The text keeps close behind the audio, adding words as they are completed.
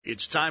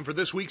It's time for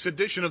this week's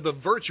edition of the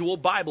Virtual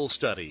Bible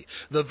Study.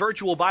 The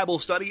Virtual Bible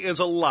Study is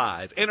a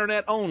live,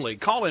 internet-only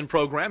call-in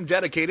program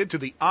dedicated to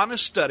the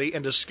honest study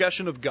and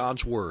discussion of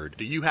God's Word.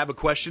 Do you have a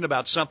question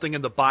about something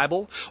in the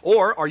Bible?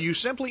 Or are you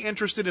simply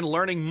interested in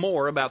learning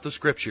more about the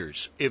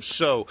Scriptures? If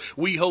so,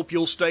 we hope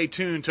you'll stay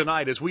tuned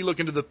tonight as we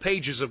look into the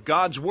pages of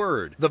God's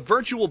Word. The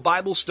Virtual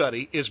Bible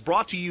Study is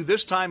brought to you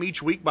this time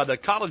each week by the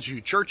College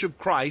View Church of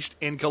Christ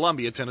in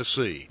Columbia,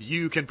 Tennessee.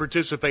 You can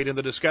participate in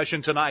the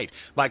discussion tonight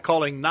by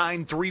calling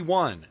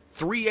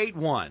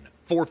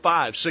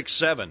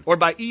 931-381-4567 or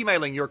by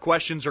emailing your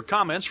questions or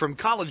comments from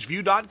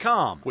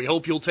collegeview.com. We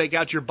hope you'll take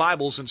out your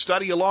Bibles and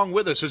study along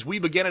with us as we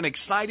begin an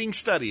exciting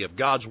study of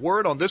God's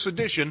Word on this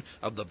edition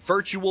of the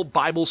Virtual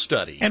Bible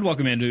Study. And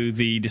welcome into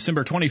the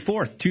December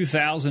 24th,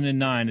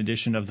 2009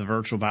 edition of the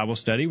Virtual Bible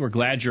Study. We're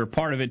glad you're a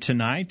part of it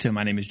tonight.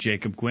 My name is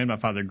Jacob Gwynn. My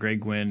father,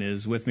 Greg Gwynn,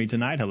 is with me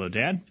tonight. Hello,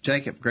 Dad.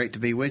 Jacob, great to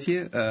be with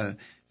you.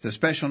 It's a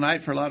special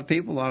night for a lot of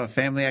people, a lot of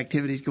family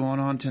activities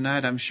going on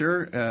tonight, I'm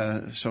sure.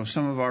 So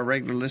some of our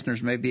regular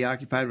listeners may be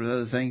occupied with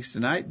other things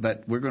tonight,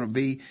 but we're going to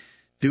be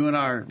doing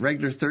our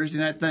regular Thursday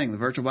night thing, the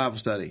Virtual Bible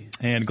Study.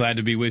 And glad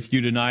to be with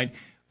you tonight.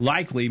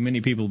 Likely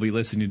many people will be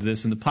listening to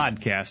this in the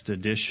podcast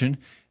edition,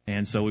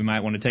 and so we might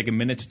want to take a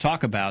minute to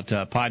talk about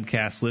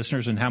podcast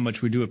listeners and how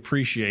much we do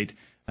appreciate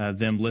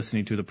them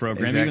listening to the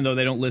program. Exactly. Even though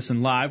they don't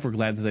listen live, we're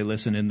glad that they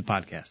listen in the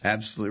podcast.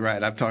 Absolutely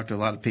right. I've talked to a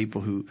lot of people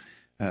who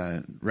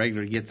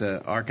regularly get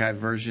the archive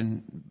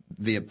version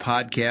via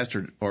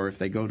podcast or if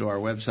they go to our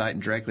website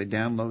and directly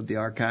download the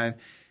archive.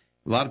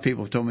 A lot of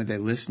people have told me they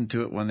listen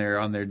to it when they're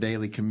on their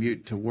daily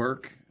commute to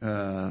work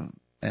and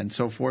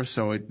so forth.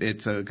 So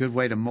it's a good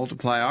way to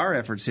multiply our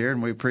efforts here,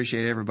 and we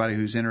appreciate everybody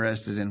who's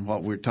interested in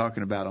what we're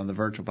talking about on the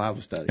Virtual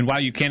Bible Study. And while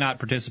you cannot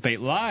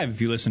participate live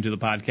if you listen to the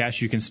podcast,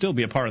 you can still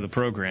be a part of the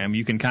program.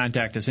 You can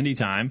contact us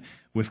anytime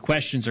with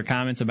questions or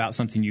comments about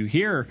something you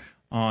hear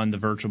on the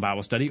Virtual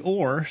Bible Study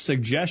or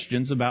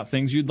suggestions about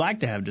things you'd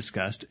like to have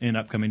discussed in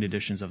upcoming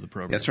editions of the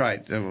program. That's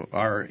right.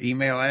 Our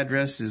email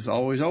address is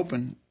always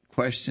open,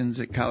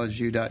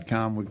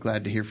 questions@collegeview.com. We're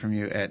glad to hear from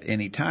you at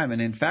any time.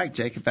 And in fact,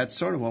 Jacob, that's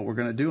sort of what we're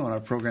going to do on our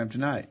program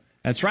tonight.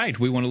 That's right.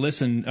 We want to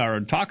listen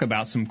or talk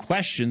about some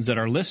questions that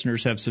our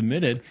listeners have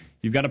submitted.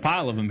 You've got a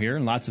pile of them here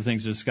and lots of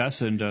things to discuss,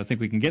 and I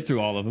think we can get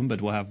through all of them,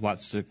 but we'll have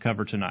lots to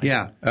cover tonight.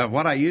 Yeah.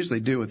 What I usually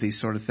do with these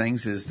sort of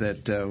things is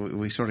that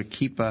we sort of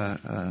keep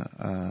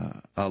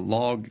a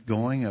log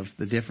going of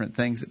the different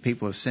things that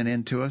people have sent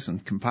in to us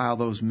and compile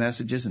those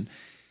messages.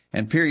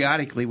 And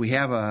periodically we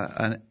have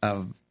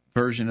a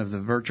version of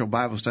the Virtual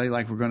Bible Study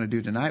like we're going to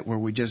do tonight where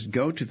we just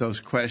go to those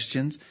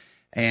questions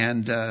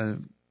and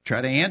try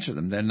to answer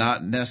them. They're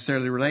not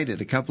necessarily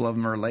related. A couple of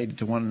them are related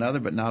to one another,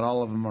 but not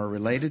all of them are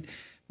related.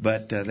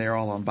 But they're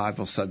all on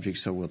Bible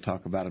subjects, so we'll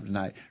talk about them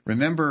tonight.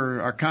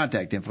 Remember our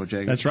contact info,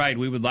 Jacob. That's right.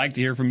 We would like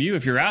to hear from you.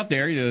 If you're out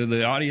there,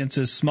 the audience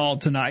is small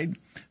tonight,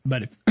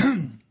 but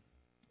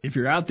if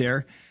you're out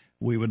there,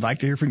 we would like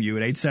to hear from you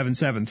at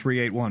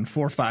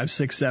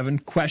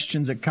 877-381-4567,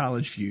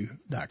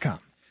 questions@collegeview.com.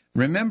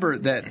 Remember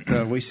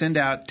that we send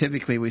out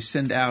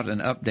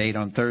an update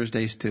on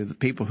Thursdays to the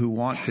people who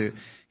want to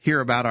hear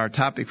about our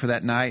topic for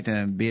that night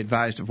and be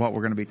advised of what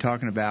we're going to be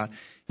talking about.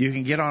 You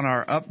can get on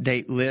our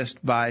update list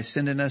by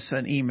sending us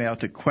an email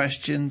to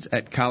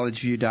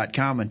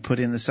questions@collegeview.com and put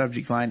in the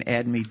subject line,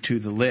 add me to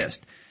the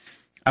list.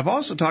 I've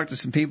also talked to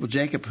some people,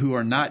 Jacob, who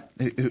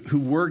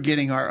were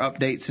getting our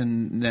updates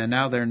and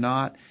now they're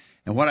not.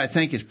 And what I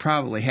think is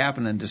probably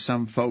happening to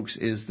some folks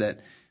is that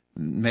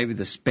maybe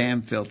the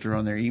spam filter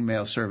on their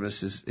email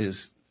service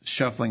is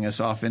shuffling us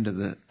off into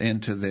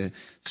the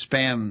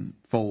spam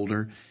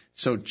folder.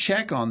 So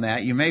check on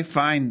that. You may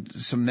find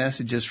some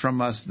messages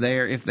from us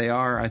there. If they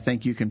are, I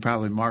think you can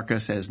probably mark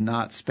us as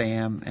not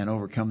spam and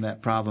overcome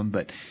that problem.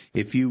 But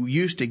if you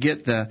used to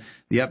get the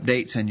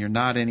updates and you're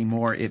not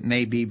anymore, it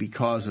may be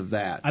because of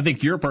that. I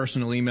think your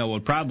personal email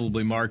would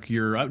probably mark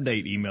your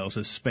update emails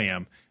as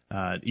spam,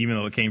 even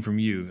though it came from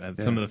you.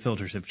 Some of the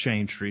filters have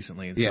changed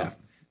recently. And so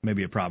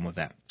maybe a problem with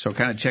that. So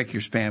kind of check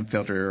your spam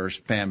filter or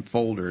spam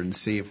folder and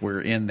see if we're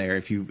in there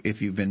if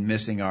you've been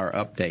missing our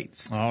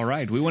updates. All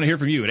right. We want to hear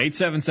from you at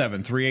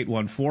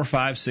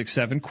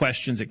 877-381-4567,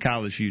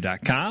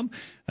 questions@collegeview.com.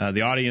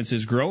 The audience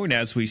is growing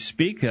as we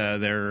speak.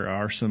 There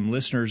are some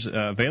listeners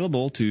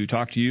available to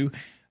talk to you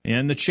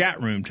in the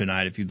chat room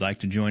tonight if you'd like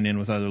to join in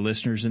with other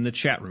listeners in the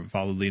chat room.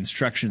 Follow the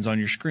instructions on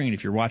your screen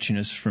if you're watching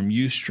us from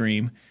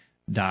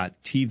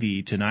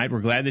Ustream.tv tonight.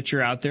 We're glad that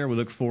you're out there. We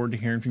look forward to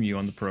hearing from you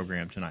on the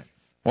program tonight.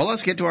 Well,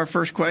 let's get to our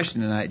first question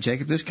tonight,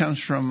 Jacob. This comes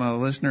from a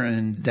listener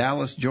in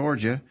Dallas,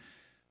 Georgia,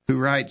 who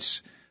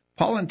writes,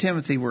 Paul and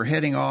Timothy were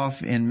heading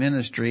off in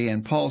ministry,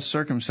 and Paul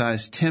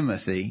circumcised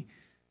Timothy,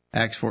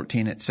 Acts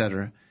 14,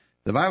 etc.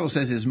 The Bible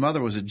says his mother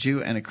was a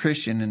Jew and a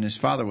Christian, and his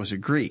father was a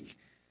Greek.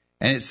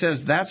 And it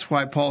says that's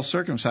why Paul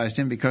circumcised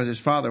him, because his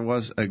father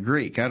was a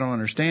Greek. I don't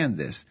understand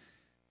this.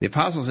 The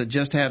apostles had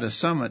just had a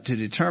summit to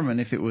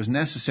determine if it was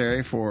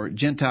necessary for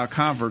Gentile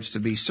converts to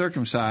be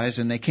circumcised,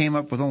 and they came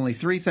up with only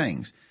three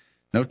things.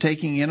 No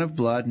taking in of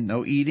blood,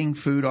 no eating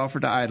food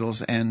offered to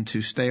idols, and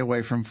to stay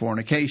away from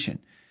fornication.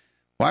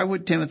 Why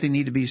would Timothy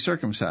need to be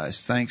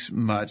circumcised? Thanks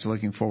much.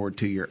 Looking forward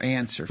to your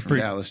answer from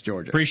Dallas,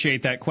 Georgia.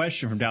 Appreciate that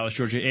question from Dallas,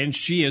 Georgia. And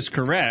she is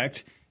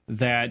correct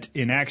that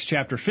in Acts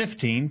chapter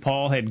 15,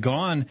 Paul had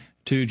gone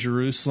to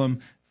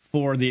Jerusalem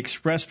for the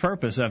express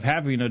purpose of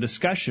having a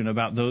discussion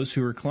about those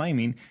who were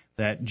claiming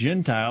that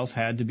Gentiles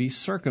had to be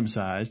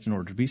circumcised in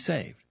order to be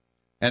saved.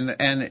 And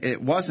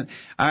it wasn't,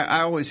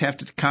 I always have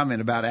to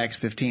comment about Acts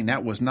 15.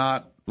 That was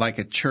not like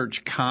a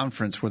church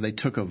conference where they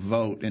took a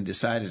vote and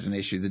decided an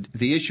issue.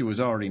 The issue was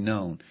already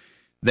known.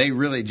 They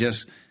really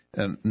just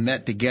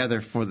met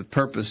together for the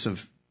purpose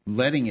of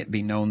letting it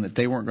be known that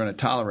they weren't going to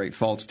tolerate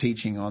false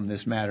teaching on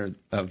this matter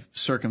of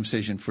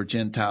circumcision for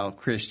Gentile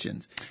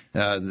Christians.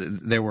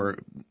 There were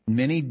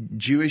many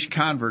Jewish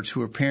converts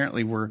who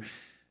apparently were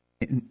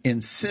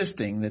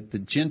insisting that the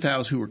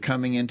Gentiles who were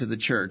coming into the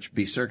church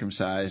be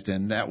circumcised,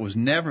 and that was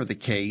never the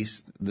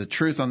case. The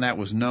truth on that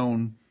was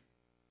known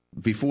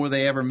before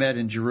they ever met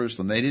in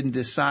Jerusalem. They didn't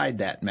decide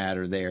that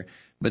matter there,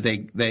 but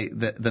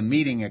the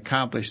meeting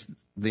accomplished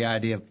the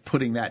idea of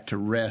putting that to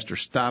rest or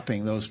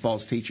stopping those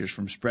false teachers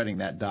from spreading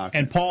that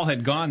doctrine. And Paul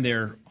had gone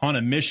there on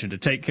a mission to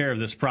take care of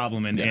this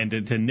problem and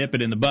to nip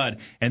it in the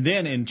bud. And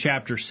then in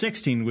chapter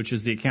 16, which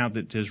is the account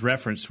that is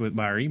referenced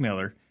by our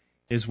emailer,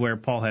 is where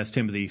Paul has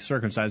Timothy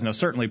circumcised. Now,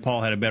 certainly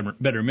Paul had a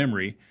better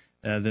memory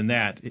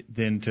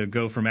than to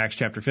go from Acts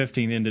chapter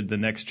 15 into the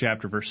next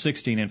chapter, verse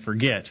 16, and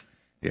forget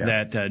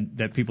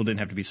that people didn't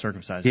have to be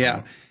circumcised.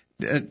 Yeah.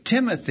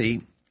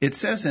 Timothy, it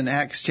says in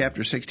Acts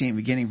chapter 16,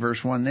 beginning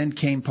verse 1, Then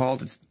came Paul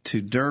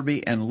to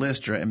Derbe and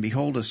Lystra, and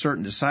behold, a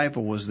certain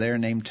disciple was there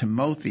named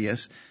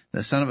Timotheus,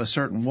 the son of a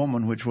certain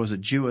woman, which was a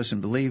Jewess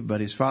and believed,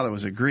 but his father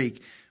was a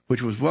Greek,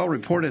 which was well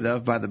reported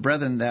of by the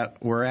brethren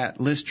that were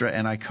at Lystra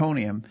and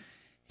Iconium.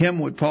 Him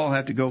would Paul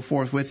have to go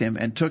forth with him,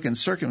 and took and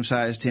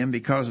circumcised him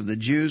because of the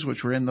Jews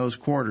which were in those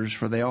quarters,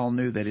 for they all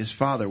knew that his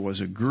father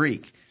was a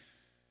Greek.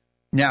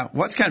 Now,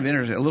 what's kind of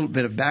interesting, a little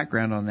bit of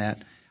background on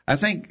that, I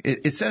think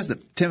it says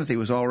that Timothy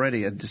was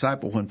already a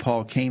disciple when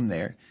Paul came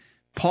there.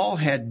 Paul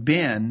had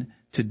been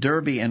to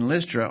Derbe and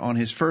Lystra on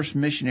his first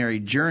missionary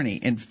journey.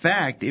 In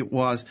fact, it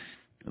was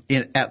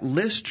at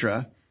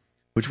Lystra,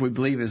 which we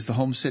believe is the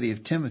home city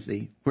of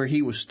Timothy, where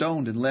he was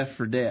stoned and left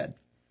for dead.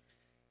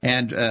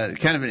 And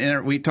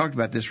we talked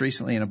about this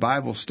recently in a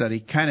Bible study.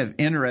 Kind of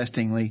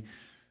interestingly,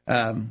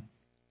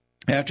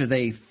 after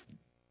they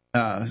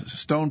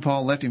stoned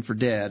Paul, left him for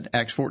dead,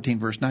 Acts 14,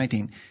 verse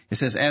 19, it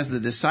says, As the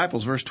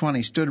disciples, verse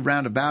 20, stood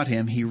round about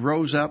him, he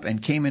rose up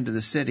and came into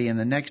the city, and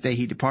the next day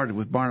he departed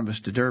with Barnabas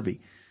to Derbe.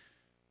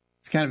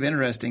 It's kind of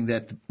interesting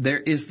that there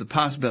is the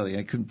possibility,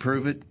 I couldn't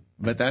prove it,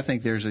 but I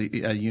think there's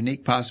a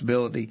unique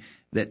possibility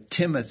that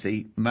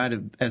Timothy might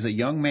have, as a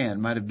young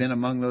man, might have been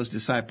among those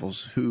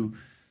disciples who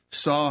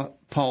saw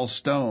Paul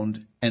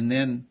stoned and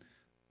then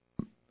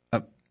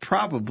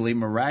probably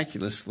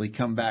miraculously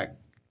come back,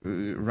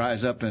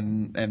 rise up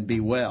and be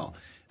well.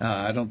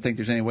 I don't think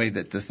there's any way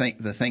that the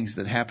things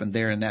that happened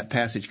there in that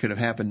passage could have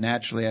happened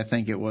naturally. I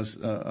think it was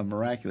a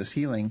miraculous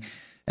healing.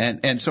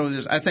 And so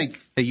there's, I think,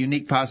 a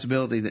unique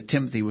possibility that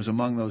Timothy was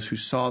among those who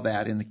saw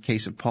that in the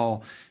case of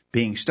Paul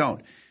being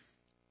stoned.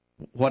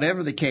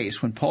 Whatever the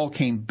case, when Paul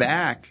came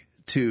back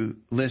to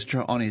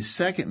Lystra on his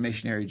second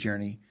missionary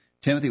journey,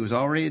 Timothy was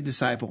already a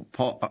disciple.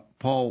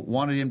 Paul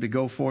wanted him to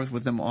go forth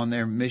with them on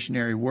their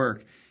missionary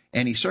work,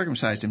 and he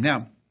circumcised him.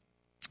 Now,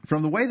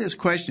 from the way this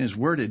question is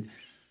worded,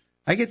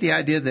 I get the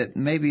idea that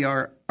maybe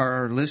our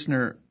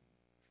listener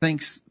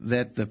thinks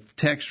that the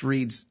text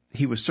reads,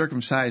 he was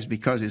circumcised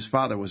because his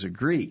father was a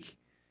Greek.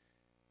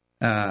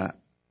 I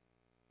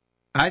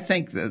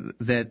think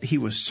that he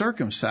was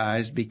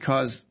circumcised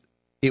because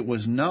it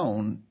was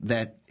known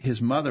that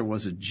his mother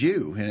was a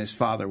Jew and his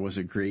father was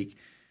a Greek.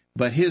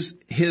 But his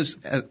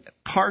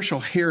partial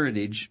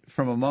heritage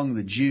from among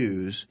the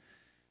Jews,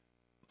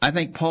 I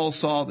think Paul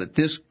saw that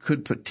this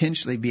could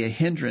potentially be a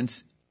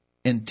hindrance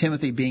in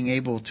Timothy being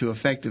able to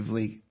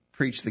effectively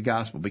preach the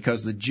gospel,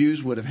 because the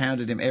Jews would have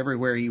hounded him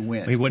everywhere he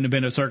went. He wouldn't have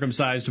been a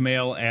circumcised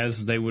male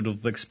as they would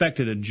have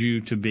expected a Jew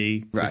to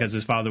be, because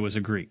his father was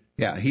a Greek.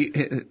 Yeah,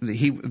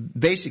 he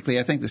basically,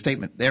 I think the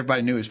statement,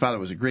 everybody knew his father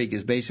was a Greek,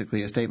 is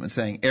basically a statement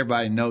saying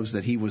everybody knows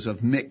that he was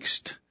of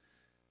mixed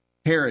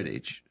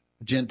heritage,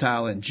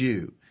 Gentile and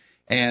Jew.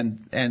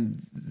 And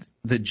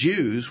the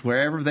Jews,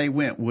 wherever they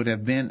went, would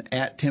have been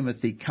at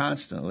Timothy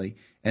constantly,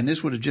 and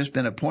this would have just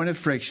been a point of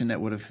friction that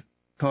would have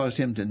caused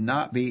him to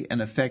not be an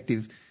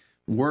effective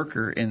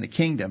worker in the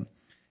kingdom.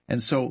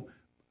 And so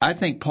I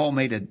think Paul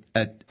made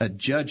a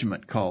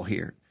judgment call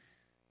here.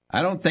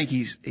 I don't think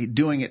he's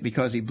doing it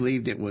because he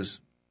believed it was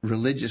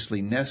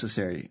religiously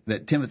necessary,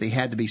 that Timothy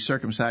had to be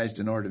circumcised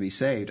in order to be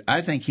saved.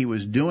 I think he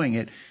was doing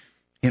it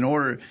in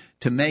order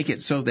to make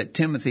it so that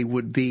Timothy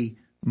would be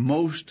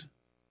most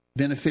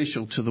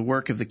beneficial to the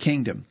work of the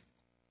kingdom.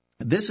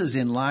 This is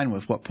in line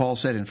with what Paul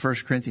said in 1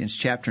 Corinthians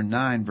chapter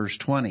 9, verse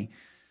 20.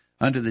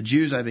 Unto the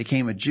Jews I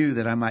became a Jew,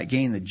 that I might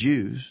gain the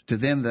Jews. To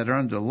them that are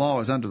under the law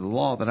as under the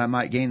law, that I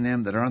might gain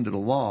them that are under the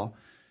law.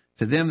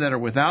 To them that are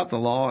without the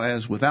law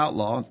as without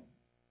law,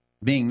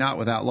 being not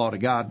without law to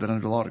God, but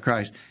under law to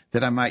Christ,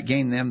 that I might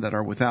gain them that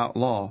are without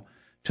law.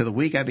 To the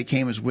weak I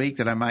became as weak,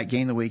 that I might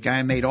gain the weak. I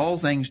am made all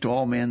things to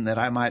all men, that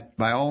I might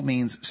by all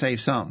means save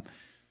some.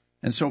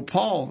 And so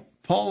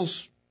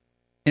Paul's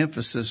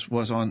emphasis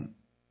was on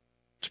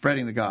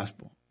spreading the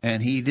gospel.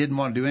 And he didn't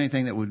want to do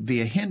anything that would be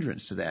a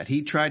hindrance to that.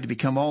 He tried to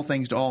become all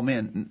things to all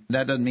men.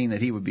 That doesn't mean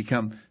that he would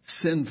become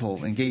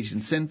sinful, engaged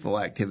in sinful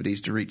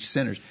activities to reach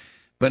sinners.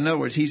 But in other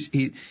words,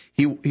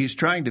 he's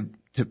trying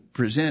to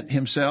present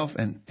himself,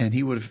 and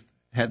he would have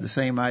had the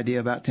same idea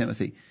about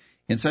Timothy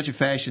in such a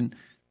fashion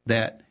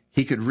that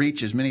he could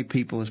reach as many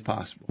people as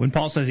possible. When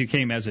Paul says he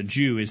came as a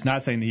Jew, it's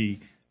not saying that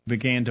he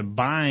began to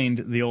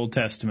bind the Old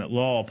Testament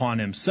law upon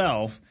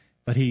himself,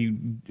 but he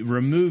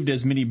removed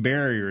as many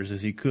barriers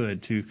as he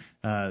could to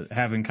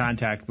having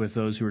contact with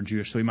those who are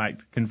Jewish, so he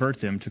might convert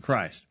them to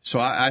Christ. So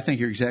I think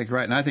you're exactly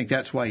right, and I think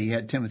that's why he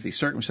had Timothy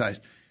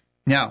circumcised.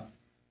 Now,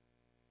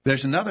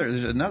 there's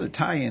another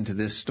tie-in to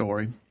this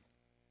story.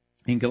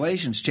 In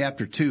Galatians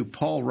chapter 2,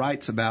 Paul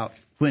writes about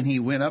when he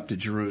went up to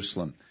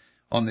Jerusalem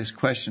on this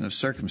question of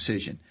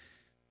circumcision.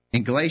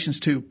 In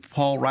Galatians 2,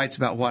 Paul writes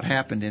about what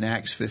happened in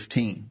Acts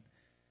 15.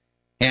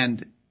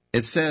 And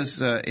it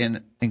says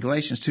in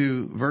Galatians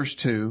 2, verse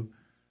 2,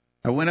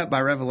 I went up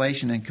by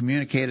revelation and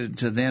communicated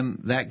to them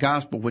that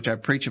gospel which I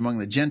preach among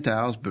the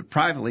Gentiles, but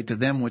privately to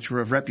them which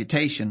were of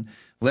reputation,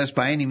 lest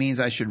by any means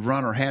I should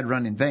run or had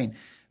run in vain.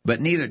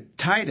 But neither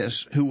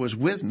Titus, who was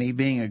with me,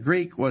 being a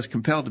Greek, was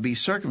compelled to be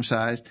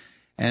circumcised,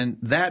 and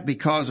that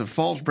because of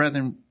false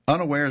brethren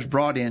unawares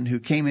brought in, who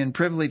came in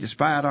privily to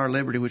spy out our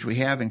liberty which we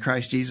have in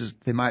Christ Jesus,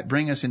 they might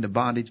bring us into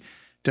bondage,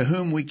 to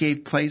whom we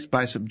gave place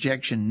by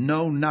subjection,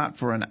 no, not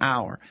for an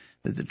hour,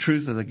 that the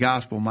truth of the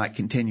gospel might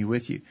continue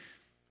with you.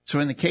 So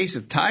in the case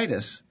of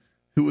Titus,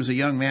 who was a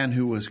young man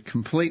who was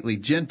completely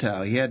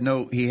Gentile, he had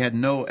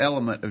no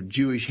element of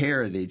Jewish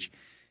heritage.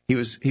 He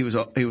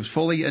was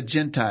fully a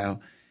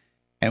Gentile.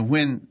 And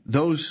when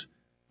those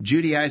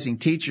Judaizing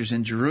teachers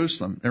in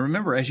Jerusalem, and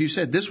remember, as you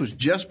said, this was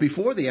just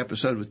before the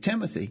episode with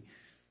Timothy.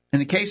 In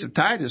the case of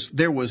Titus,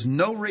 there was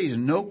no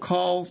reason, no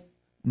call,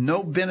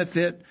 no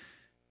benefit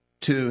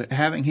to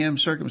having him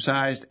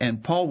circumcised,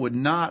 and Paul would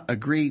not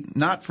agree,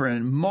 not for a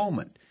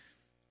moment,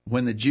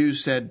 when the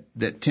Jews said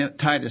that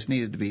Titus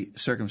needed to be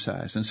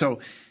circumcised. And so,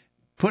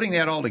 putting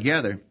that all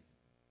together,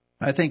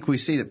 I think we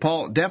see that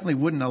Paul definitely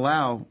wouldn't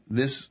allow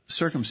this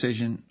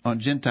circumcision on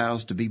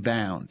Gentiles to be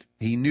bound.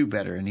 He knew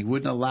better, and he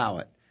wouldn't allow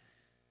it.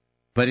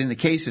 But in the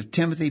case of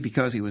Timothy,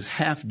 because he was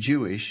half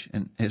Jewish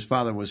and his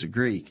father was a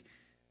Greek,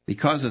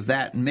 because of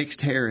that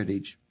mixed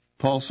heritage,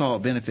 Paul saw a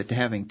benefit to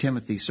having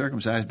Timothy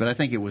circumcised, but I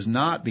think it was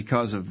not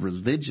because of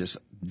religious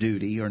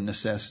duty or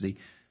necessity,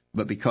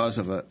 but because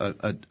of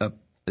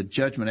a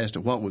judgment as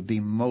to what would be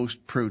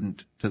most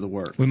prudent to the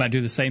work. We might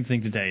do the same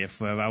thing today. If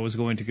I was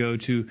going to go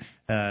to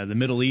the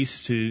Middle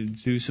East to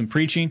do some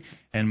preaching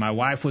and my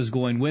wife was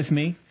going with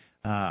me,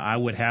 I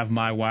would have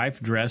my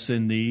wife dress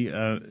in the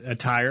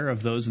attire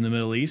of those in the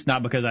Middle East,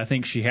 not because I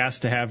think she has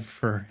to have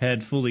her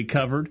head fully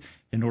covered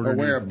in order to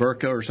wear a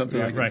burqa or something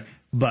like that. Right.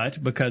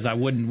 But because I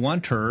wouldn't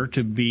want her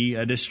to be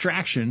a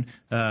distraction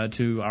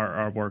to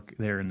our work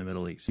there in the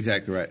Middle East.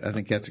 Exactly right. I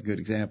think that's a good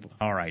example.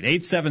 All right.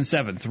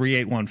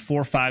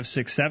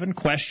 877-381-4567.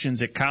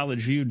 Questions at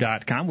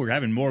collegeview.com. We're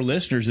having more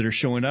listeners that are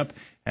showing up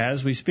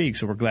as we speak,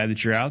 so we're glad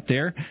that you're out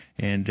there.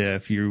 And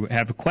if you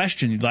have a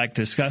question you'd like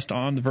discussed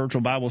on the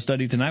virtual Bible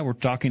study tonight, we're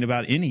talking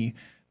about any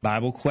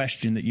Bible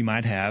question that you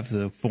might have.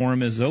 The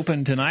forum is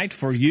open tonight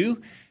for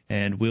you,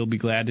 and we'll be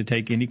glad to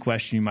take any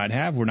question you might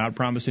have. We're not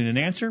promising an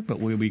answer, but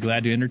we'll be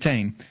glad to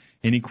entertain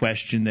any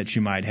question that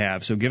you might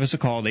have. So give us a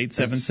call at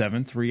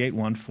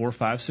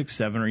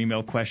 877-381-4567 or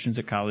email questions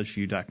at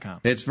collegeview.com.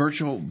 It's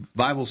virtual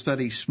Bible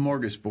study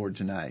smorgasbord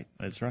tonight.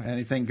 That's right.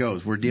 Anything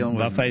goes. We're dealing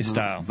with buffet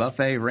style.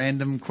 Buffet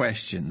random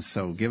questions.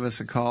 So give us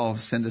a call,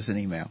 send us an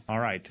email. All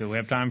right. We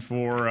have time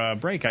for a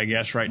break, I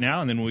guess, right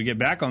now. And then when we get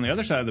back on the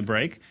other side of the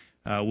break,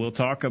 we'll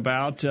talk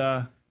about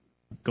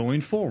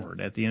going forward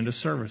at the end of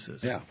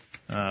services. Yeah.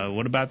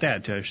 What about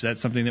that? Is that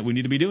something that we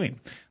need to be doing?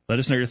 Let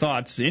us know your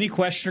thoughts. Any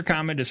question or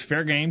comment is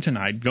fair game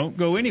tonight. Don't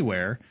go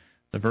anywhere.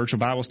 The virtual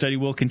Bible study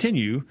will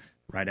continue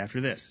right after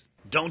this.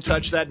 Don't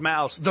touch that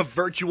mouse. The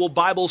virtual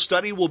Bible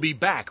study will be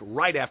back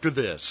right after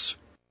this.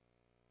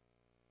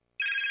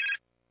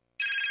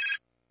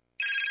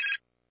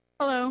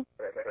 Hello.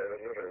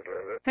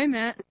 Hey,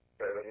 Matt.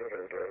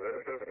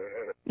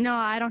 No,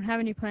 I don't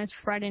have any plans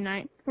for Friday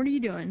night. What are you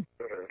doing?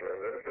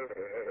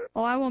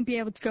 Oh, I won't be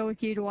able to go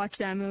with you to watch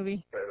that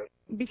movie.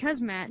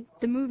 Because, Matt,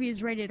 the movie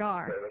is rated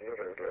R.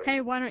 Hey,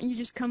 why don't you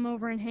just come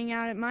over and hang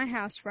out at my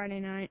house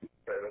Friday night?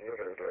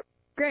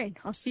 Great,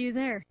 I'll see you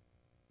there.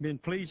 Being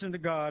pleasing to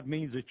God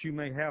means that you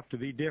may have to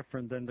be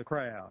different than the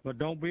crowd, but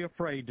don't be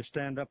afraid to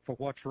stand up for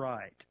what's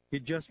right. You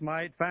just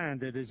might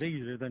find it is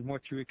easier than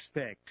what you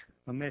expect.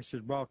 A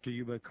message brought to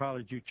you by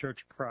College View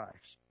Church of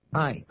Christ.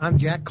 Hi, I'm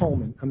Jack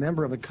Coleman, a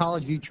member of the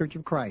College View Church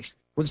of Christ,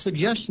 with a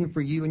suggestion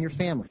for you and your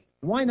family.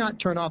 Why not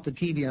turn off the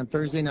TV on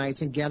Thursday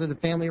nights and gather the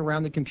family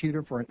around the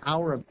computer for an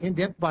hour of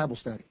in-depth Bible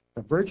study?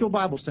 The virtual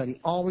Bible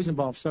study always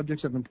involves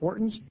subjects of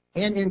importance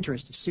and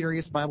interest to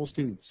serious Bible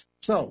students.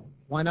 So,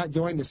 why not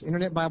join this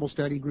Internet Bible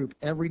study group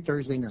every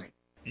Thursday night?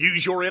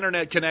 Use your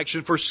internet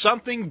connection for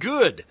something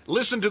good.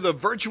 Listen to the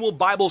virtual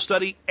Bible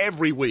study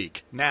every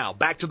week. Now,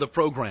 back to the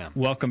program.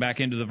 Welcome back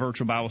into the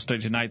virtual Bible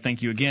study tonight.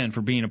 Thank you again for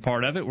being a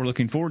part of it. We're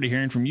looking forward to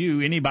hearing from you.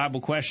 Any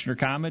Bible question or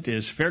comment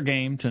is fair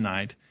game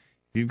tonight.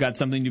 If you've got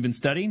something you've been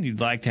studying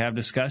you'd like to have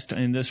discussed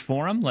in this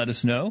forum, let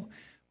us know.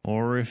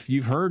 Or if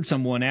you've heard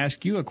someone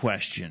ask you a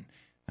question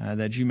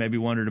that you maybe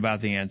wondered about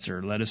the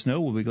answer, let us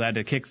know. We'll be glad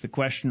to kick the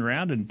question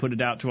around and put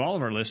it out to all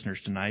of our listeners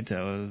tonight,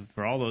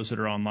 for all those that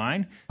are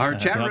online. Our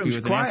chat room's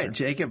quiet,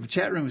 Jacob. The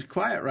chat room is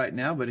quiet right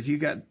now, but if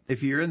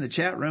you're in the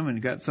chat room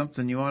and got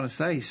something you want to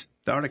say,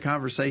 start a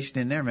conversation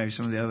in there. Maybe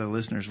some of the other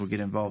listeners will get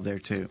involved there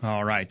too.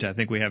 All right. I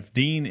think we have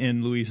Dean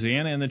in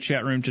Louisiana in the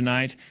chat room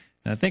tonight.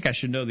 And I think I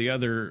should know the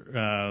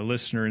other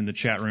listener in the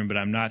chat room, but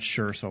I'm not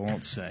sure, so I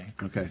won't say.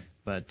 Okay.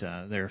 But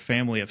they're a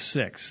family of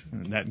 6.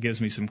 And that gives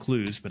me some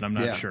clues, but I'm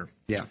not sure.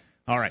 Yeah.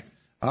 All right.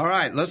 All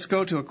right. Let's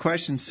go to a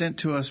question sent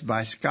to us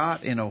by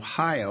Scott in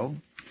Ohio.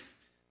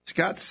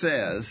 Scott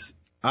says,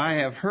 I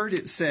have heard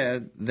it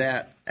said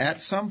that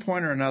at some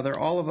point or another,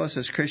 all of us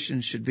as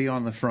Christians should be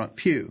on the front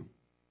pew.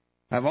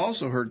 I've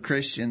also heard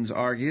Christians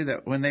argue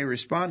that when they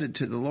responded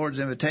to the Lord's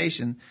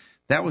invitation,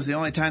 that was the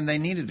only time they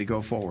needed to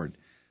go forward.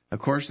 Of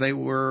course, they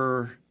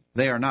are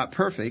not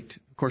perfect.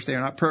 Of course, they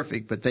are not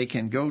perfect, but they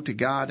can go to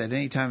God at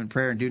any time in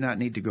prayer and do not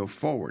need to go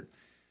forward.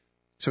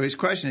 So his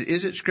question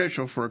is it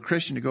scriptural for a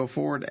Christian to go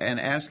forward and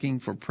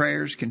asking for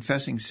prayers,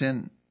 confessing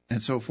sin,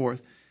 and so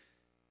forth,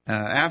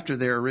 after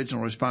their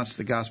original response to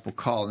the gospel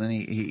call? And then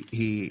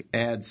he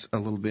adds a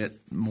little bit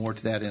more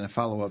to that in a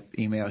follow-up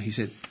email. He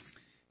said,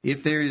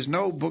 if there is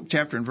no book,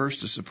 chapter, and verse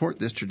to support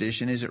this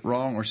tradition, is it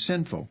wrong or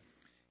sinful?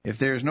 If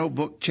there is no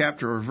book,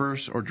 chapter, or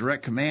verse, or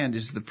direct command,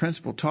 is the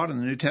principle taught in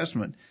the New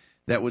Testament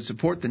that would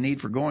support the need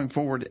for going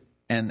forward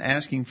and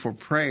asking for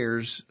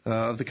prayers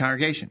of the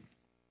congregation?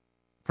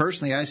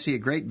 Personally, I see a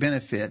great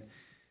benefit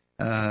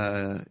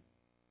in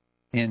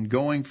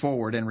going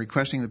forward and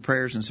requesting the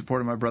prayers and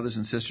support of my brothers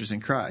and sisters in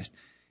Christ.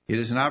 It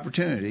is an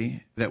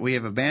opportunity that we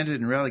have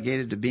abandoned and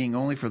relegated to being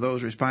only for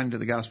those responding to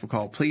the gospel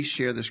call. Please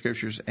share the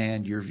scriptures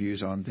and your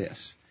views on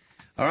this.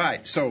 All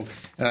right, so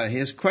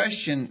his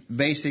question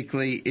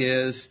basically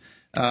is,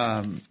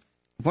 what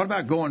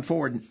about going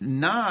forward?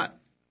 Not,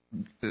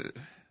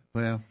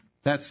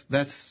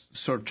 that's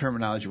sort of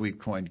terminology we've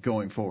coined,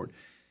 going forward.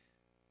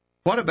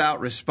 What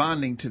about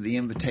responding to the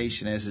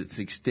invitation as it's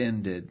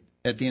extended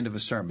at the end of a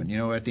sermon? You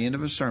know, at the end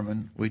of a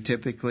sermon, we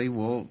typically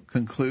will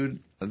conclude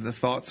the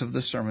thoughts of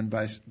the sermon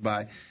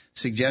by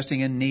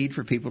suggesting a need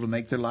for people to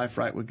make their life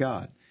right with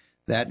God.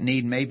 That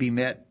need may be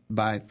met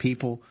by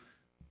people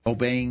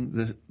obeying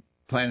the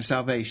plan of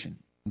salvation,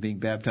 being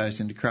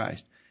baptized into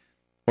Christ.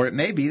 Or it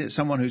may be that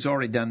someone who's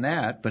already done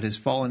that but has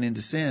fallen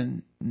into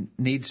sin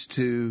needs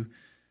to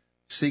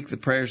seek the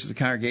prayers of the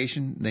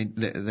congregation.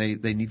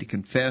 They need to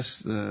confess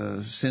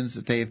the sins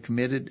that they have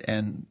committed,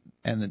 and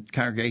the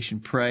congregation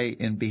pray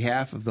in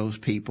behalf of those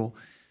people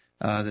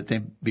that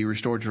they be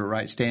restored to a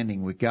right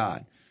standing with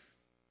God.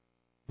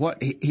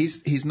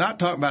 He's not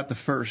talking about the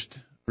first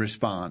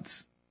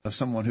response of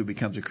someone who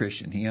becomes a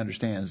Christian. He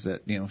understands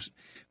that, you know,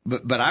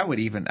 but I would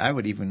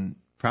even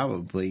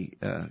probably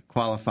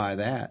qualify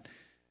that.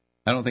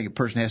 I don't think a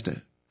person has to,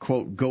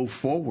 quote, go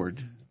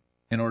forward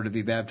in order to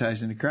be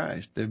baptized into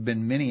Christ. There have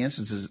been many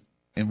instances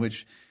in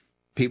which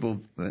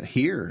people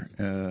here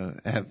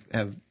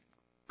have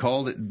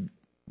called it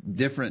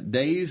different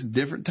days,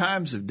 different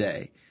times of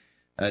day,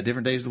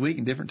 different days of the week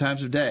and different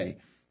times of day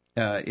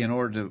in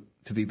order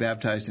to be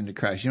baptized into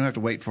Christ. You don't have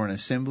to wait for an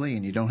assembly,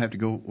 and you don't have to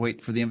go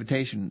wait for the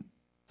invitation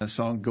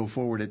song go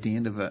forward at the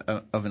end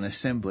of an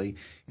assembly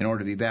in order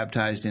to be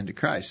baptized into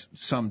Christ.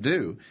 Some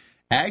do.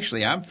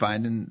 Actually, I'm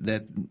finding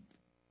that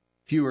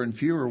fewer and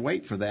fewer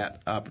wait for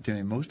that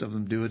opportunity. Most of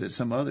them do it at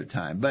some other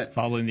time. But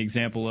following the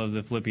example of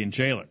the Philippian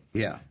jailer,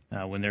 yeah,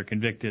 when they're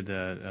convicted,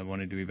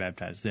 wanting to be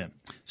baptized then.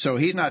 So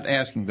he's not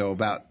asking though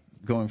about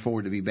going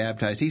forward to be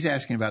baptized. He's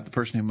asking about the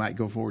person who might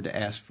go forward to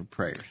ask for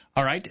prayers.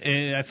 All right,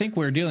 I think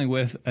we're dealing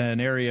with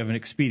an area of an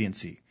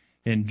expediency.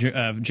 In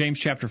James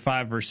chapter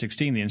 5, verse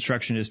 16, the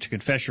instruction is to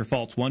confess your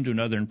faults one to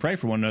another and pray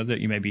for one another that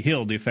you may be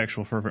healed. The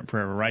effectual fervent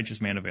prayer of a righteous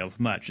man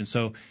availeth much. And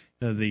so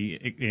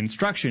the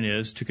instruction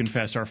is to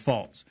confess our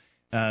faults.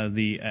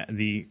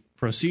 The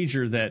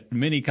procedure that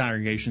many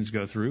congregations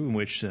go through, in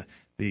which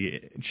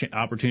the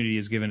opportunity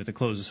is given at the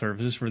close of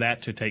services for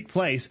that to take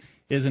place,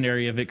 is an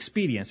area of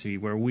expediency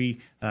where we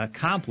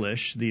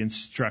accomplish the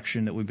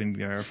instruction that we've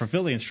been, or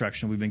fulfill the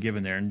instruction we've been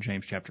given there in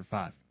James chapter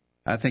 5.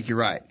 I think you're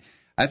right.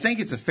 I think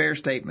it's a fair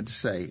statement to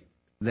say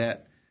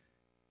that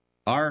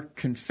our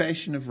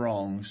confession of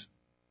wrongs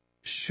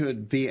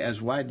should be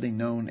as widely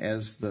known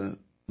as the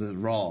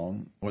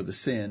wrong or the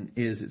sin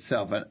is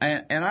itself.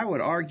 And I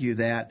would argue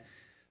that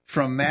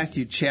from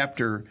Matthew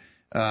chapter,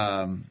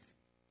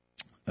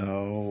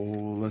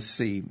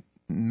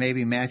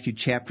 maybe Matthew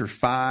chapter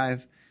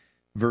 5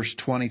 Verse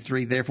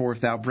 23, therefore,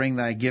 if thou bring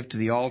thy gift to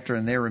the altar,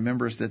 and there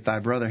rememberest that thy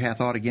brother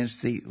hath aught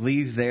against thee,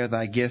 leave there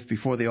thy gift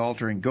before the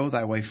altar, and go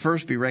thy way.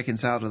 First be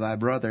reconciled to thy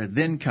brother,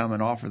 then come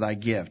and offer thy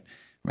gift.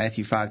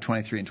 Matthew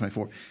 5:23 and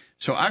 24.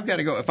 So I've got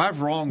to go. If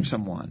I've wronged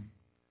someone,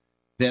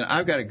 then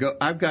I've got to go.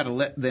 I've got to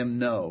let them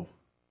know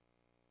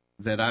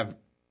that I've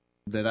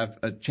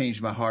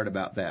changed my heart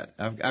about that.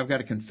 I've got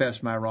to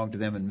confess my wrong to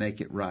them and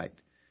make it right.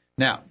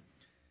 Now,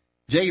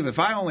 Jacob, if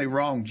I only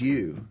wronged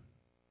you,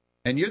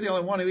 and you're the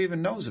only one who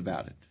even knows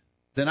about it,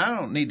 then I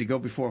don't need to go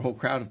before a whole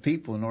crowd of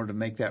people in order to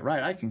make that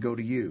right. I can go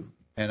to you,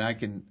 and I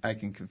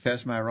can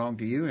confess my wrong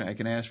to you, and I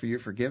can ask for your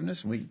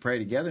forgiveness, and we can pray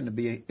together, and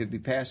it'd be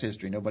past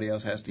history. Nobody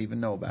else has to even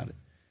know about it.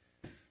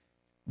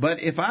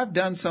 But if I've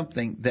done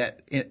something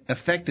that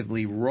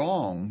effectively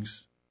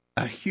wrongs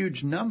a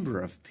huge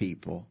number of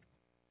people,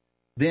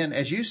 then,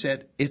 as you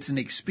said, it's an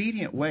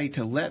expedient way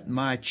to let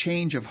my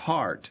change of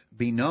heart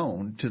be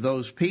known to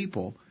those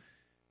people,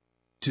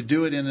 to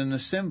do it in an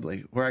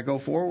assembly where I go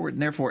forward,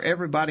 and therefore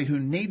everybody who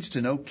needs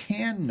to know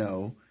can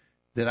know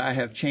that I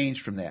have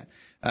changed from that.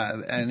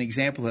 An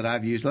example that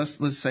I've used,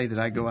 let's say that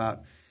I go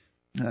out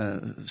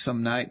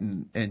some night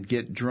and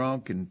get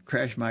drunk and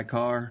crash my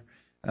car,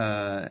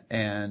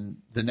 and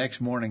the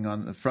next morning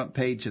on the front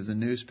page of the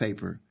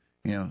newspaper,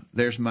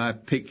 there's my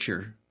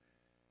picture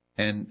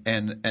and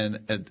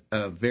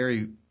a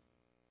very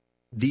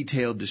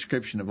detailed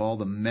description of all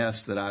the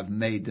mess that I've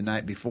made the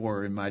night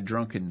before in my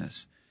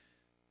drunkenness.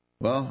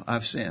 Well,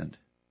 I've sinned.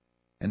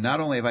 And not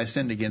only have I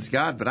sinned against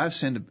God, but I've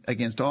sinned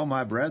against all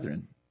my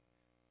brethren.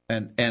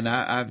 And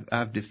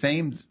I've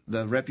defamed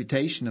the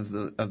reputation of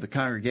the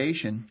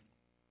congregation.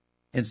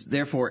 And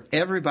therefore,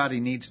 everybody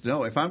needs to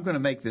know, if I'm going to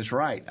make this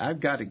right, I've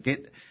got to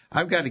get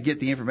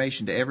the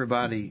information to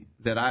everybody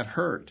that I've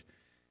hurt,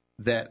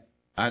 that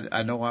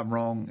I know I'm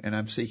wrong and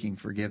I'm seeking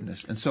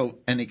forgiveness. And so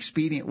an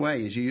expedient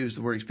way, as you use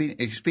the word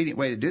expedient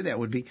way to do that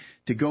would be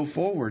to go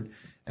forward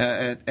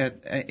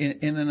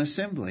in an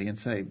assembly and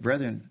say,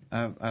 brethren,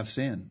 I've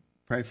sinned.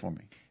 Pray for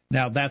me.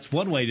 Now, that's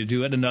one way to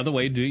do it. Another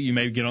way to do it, you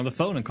may get on the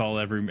phone and call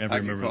every member. I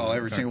can call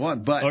every single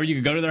one. Or you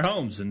can go to their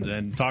homes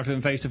and talk to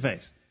them face to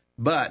face.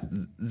 But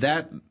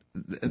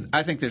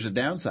I think there's a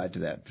downside to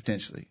that,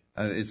 potentially.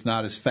 It's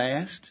not as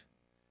fast.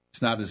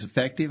 It's not as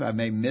effective. I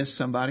may miss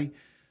somebody.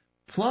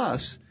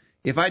 Plus,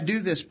 if I do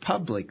this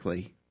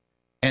publicly,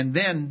 and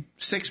then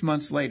 6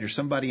 months later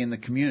somebody in the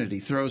community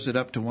throws it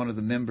up to one of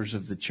the members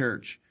of the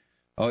church,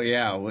 oh,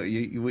 yeah,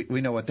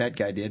 we know what that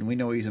guy did, and we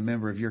know he's a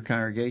member of your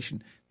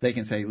congregation, they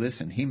can say,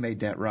 listen, he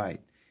made that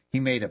right. He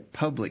made a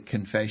public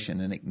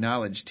confession and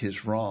acknowledged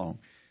his wrong.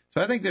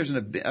 So I think there's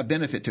a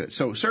benefit to it.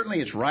 So certainly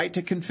it's right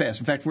to confess.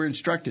 In fact, we're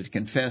instructed to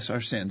confess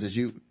our sins, as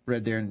you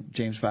read there in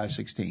James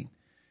 5:16.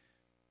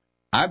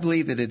 I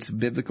believe that it's a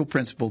biblical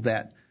principle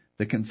that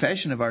the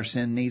confession of our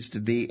sin needs to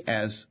be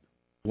as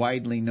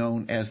widely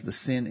known as the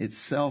sin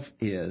itself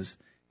is,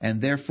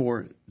 and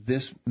therefore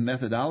this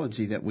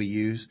methodology that we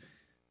use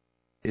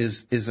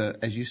is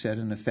as you said,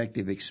 an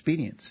effective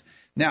expedience.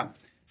 Now,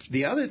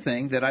 the other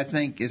thing that I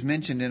think is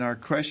mentioned in our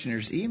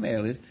questioner's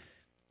email is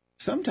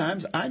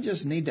sometimes I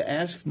just need to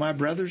ask my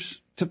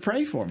brothers to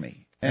pray for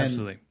me.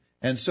 Absolutely.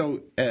 And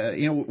so,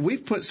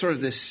 we've put sort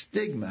of this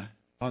stigma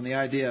on the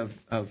idea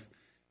of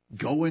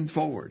going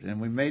forward,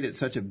 and we made it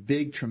such a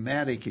big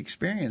traumatic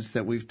experience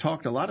that we've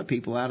talked a lot of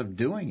people out of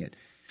doing it.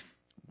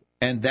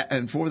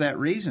 And for that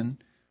reason,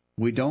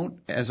 we don't,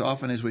 as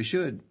often as we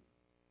should,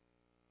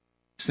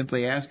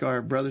 simply ask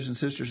our brothers and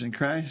sisters in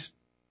Christ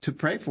to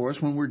pray for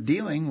us when we're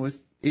dealing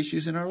with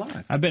issues in our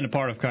life. I've been a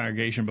part of a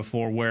congregation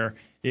before where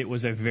it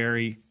was a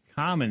very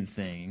common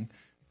thing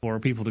for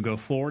people to go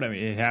forward. I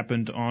mean, it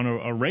happened on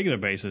a regular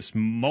basis,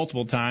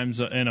 multiple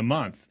times in a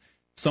month.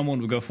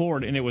 Someone would go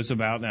forward, and it was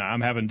about,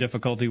 I'm having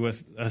difficulty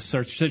with a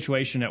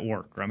situation at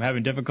work, or I'm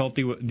having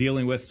difficulty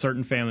dealing with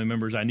certain family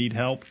members. I need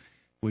help.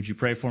 Would you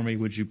pray for me?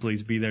 Would you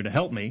please be there to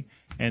help me?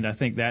 And I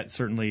think that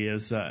certainly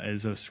is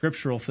a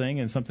scriptural thing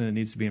and something that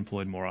needs to be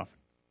employed more often.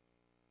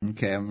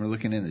 Okay, we're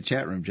looking in the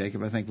chat room,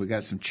 Jacob. I think we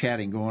got some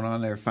chatting going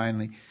on there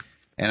finally.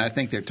 And I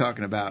think they're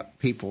talking about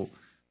people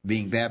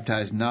being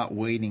baptized, not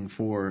waiting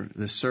for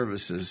the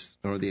services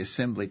or the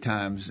assembly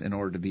times in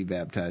order to be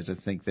baptized. I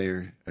think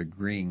they're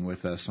agreeing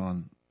with us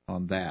on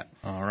that.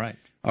 All right.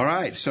 All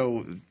right,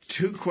 so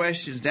 2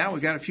 questions down.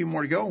 We've got a few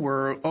more to go.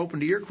 We're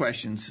open to your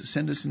questions.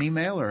 Send us an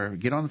email or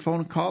get on the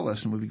phone and call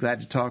us, and we'll be glad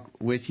to talk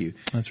with you.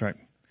 That's right.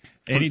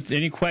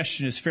 Any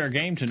question is fair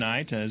game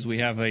tonight, as we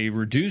have a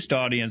reduced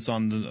audience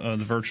on the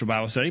virtual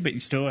Bible study, but you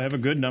still have a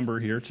good number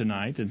here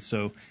tonight, and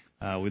so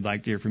we'd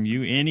like to hear from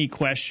you. Any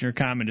question or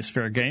comment is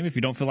fair game. If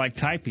you don't feel like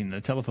typing, the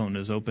telephone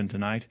is open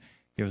tonight.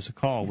 Give us a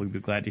call. We'd be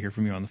glad to hear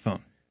from you on the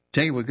phone.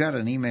 Jay, we've got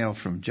an email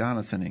from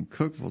Jonathan in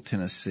Cookeville,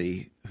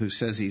 Tennessee, who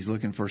says he's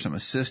looking for some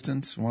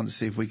assistance, wanted to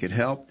see if we could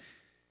help.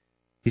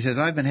 He says,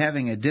 I've been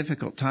having a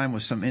difficult time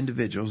with some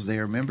individuals, they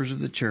are members of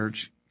the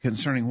church,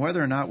 concerning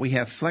whether or not we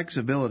have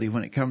flexibility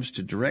when it comes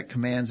to direct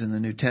commands in the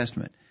New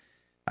Testament.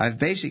 I've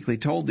basically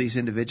told these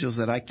individuals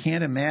that I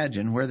can't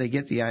imagine where they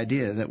get the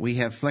idea that we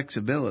have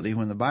flexibility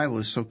when the Bible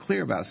is so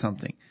clear about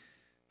something.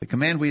 The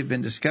command we have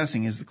been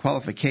discussing is the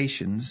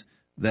qualifications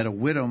that a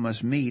widow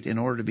must meet in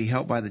order to be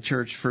helped by the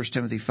church, 1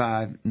 Timothy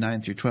 5,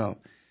 9 through 12.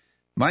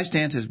 My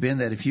stance has been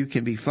that if you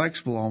can be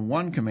flexible on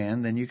one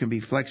command, then you can be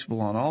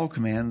flexible on all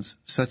commands,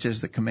 such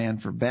as the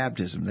command for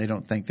baptism. They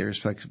don't think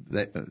there's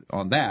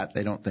on that.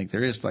 They don't think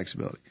there is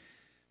flexibility.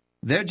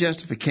 Their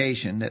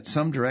justification that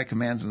some direct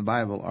commands in the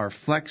Bible are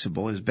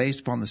flexible is based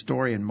upon the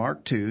story in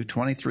Mark 2,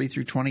 23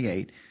 through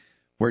 28,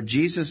 where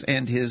Jesus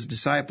and his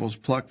disciples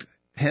plucked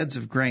heads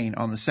of grain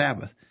on the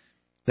Sabbath.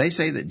 They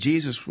say that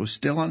Jesus was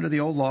still under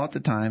the old law at the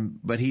time,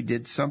 but he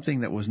did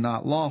something that was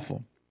not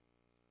lawful.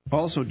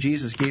 Also,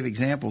 Jesus gave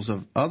examples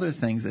of other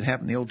things that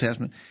happened in the Old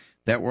Testament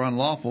that were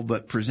unlawful,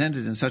 but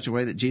presented in such a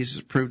way that Jesus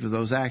approved of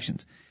those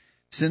actions.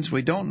 Since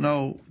we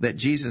know that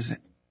Jesus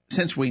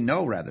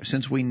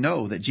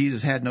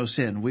had no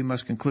sin, we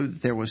must conclude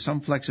that there was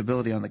some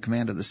flexibility on the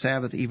command of the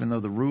Sabbath, even though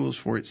the rules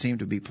for it seem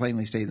to be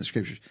plainly stated in the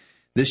Scriptures.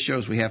 This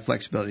shows we have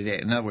flexibility today.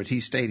 In other words,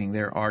 he's stating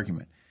their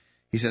argument.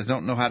 He says,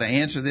 don't know how to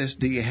answer this.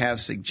 Do you have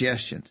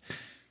suggestions?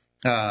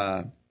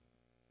 I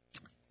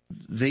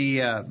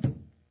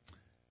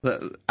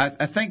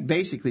think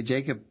basically,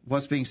 Jacob,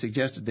 what's being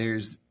suggested there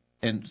is,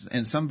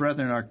 and some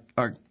brethren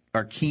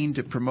are keen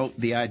to promote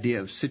the idea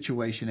of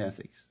situation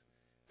ethics.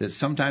 That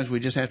sometimes we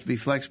just have to be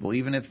flexible,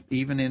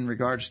 even in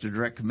regards to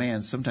direct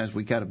commands. Sometimes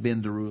we got to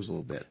bend the rules a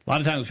little bit. A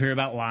lot of times we hear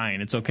about lying.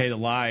 It's okay to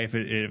lie if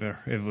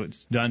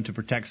it's done to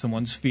protect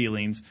someone's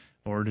feelings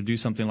or to do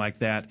something like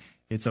that.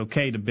 It's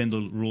okay to bend the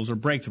rules or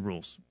break the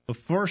rules. But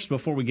first,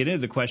 before we get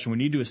into the question, we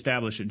need to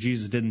establish that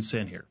Jesus didn't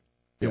sin here.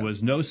 There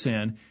was no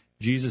sin.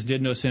 Jesus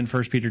did no sin,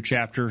 1 Peter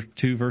chapter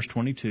 2, verse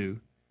 22.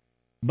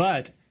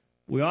 But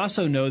we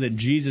also know that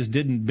Jesus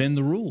didn't bend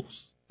the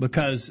rules,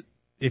 because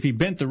if he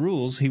bent the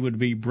rules, he would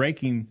be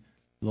breaking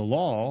the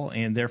law,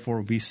 and therefore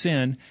would be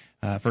sin.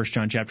 1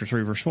 John chapter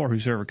 3, verse 4,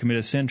 whosoever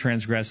committeth sin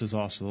transgresses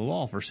also the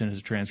law, for sin is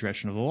a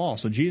transgression of the law.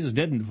 So Jesus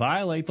didn't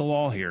violate the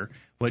law here.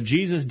 What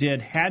Jesus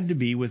did had to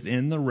be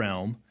within the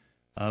realm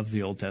of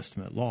the Old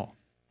Testament law.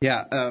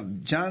 Yeah,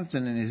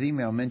 Jonathan in his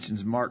email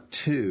mentions Mark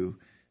 2,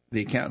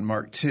 the account in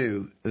Mark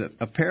 2.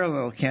 A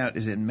parallel account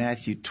is in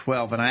Matthew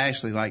 12, and I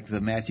actually like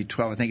the Matthew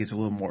 12. I think it's a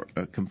little more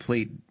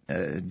complete,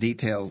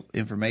 detailed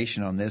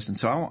information on this, and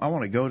so I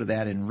want to go to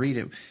that and read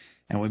it.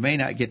 And we may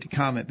not get to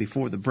comment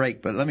before the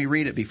break, but let me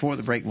read it before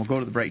the break, and we'll go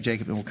to the break,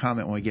 Jacob, and we'll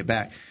comment when we get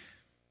back.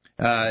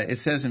 It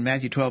says in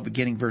Matthew 12,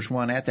 beginning verse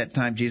 1, at that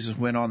time Jesus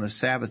went on the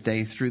Sabbath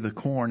day through the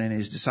corn, and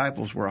his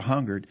disciples were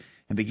hungered,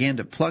 and began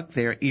to pluck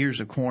their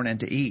ears of corn and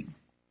to eat.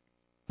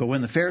 But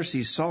when the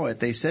Pharisees saw it,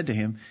 they said to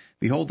him,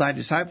 behold, thy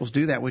disciples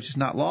do that which is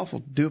not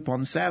lawful to do upon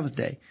the Sabbath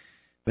day.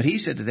 But he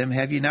said to them,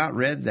 have you not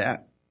read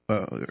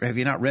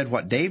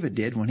what David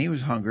did when he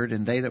was hungered,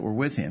 and they that were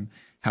with him,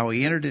 how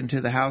he entered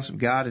into the house of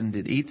God and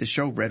did eat the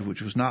showbread,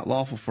 which was not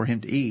lawful for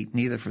him to eat,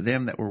 neither for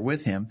them that were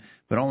with him,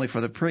 but only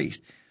for the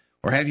priest?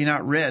 Or have you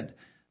not read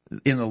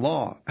in the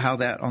law how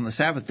that on the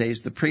Sabbath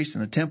days the priests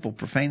in the temple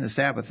profane the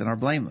Sabbath and are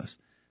blameless?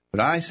 But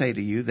I say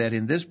to you that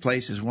in this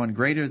place is one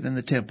greater than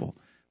the temple.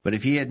 But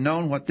if ye had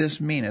known what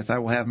this meaneth, I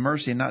will have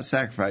mercy and not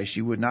sacrifice,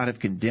 ye would not have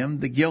condemned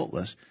the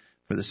guiltless.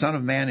 For the Son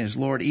of Man is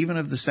Lord even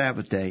of the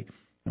Sabbath day.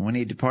 And when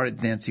he departed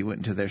thence, he went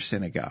into their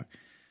synagogue.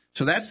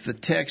 So that's the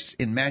text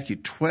in Matthew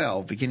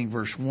 12, beginning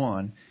verse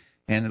 1.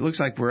 And it looks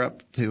like we're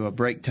up to a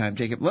break time,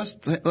 Jacob. Let's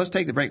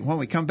take the break. When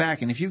we come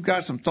back, and if you've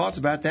got some thoughts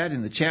about that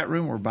in the chat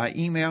room or by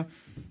email,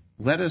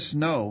 let us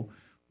know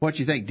what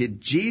you think.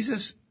 Did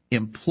Jesus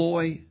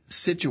employ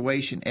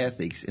situation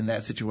ethics in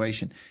that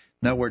situation?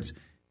 In other words,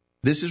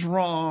 this is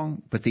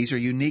wrong, but these are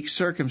unique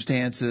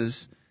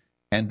circumstances,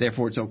 and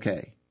therefore it's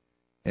okay.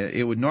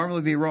 It would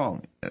normally be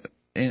wrong.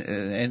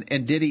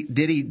 And did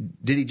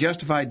he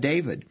justify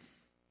David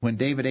when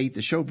David ate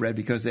the showbread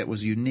because that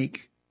was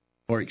unique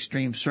or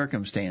extreme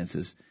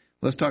circumstances?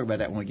 Let's talk about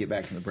that when we get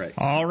back from the break.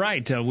 All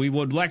right. We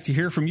would like to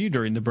hear from you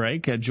during the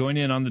break. Join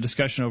in on the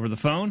discussion over the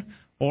phone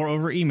or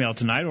over email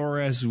tonight, or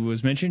as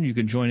was mentioned, you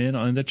can join in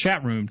on the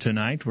chat room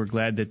tonight. We're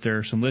glad that there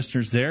are some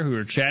listeners there who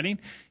are chatting.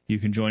 You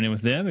can join in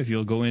with them if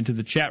you'll go into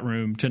the chat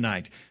room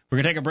tonight. We're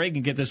going to take a break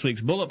and get this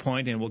week's bullet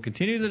point, and we'll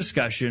continue the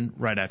discussion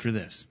right after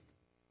this.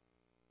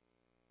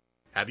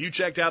 Have you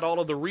checked out all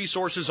of the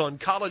resources on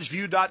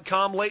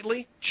collegeview.com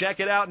lately? Check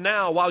it out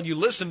now while you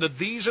listen to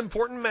these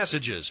important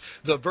messages.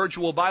 The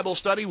virtual Bible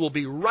study will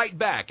be right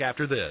back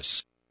after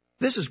this.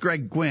 This is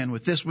Greg Gwynn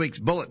with this week's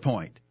bullet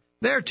point.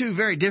 There are two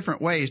very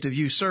different ways to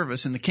view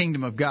service in the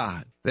kingdom of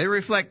God. They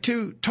reflect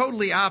two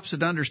totally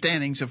opposite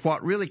understandings of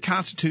what really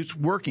constitutes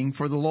working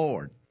for the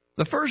Lord.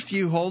 The first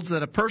view holds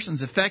that a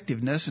person's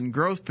effectiveness and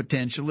growth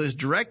potential is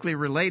directly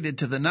related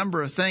to the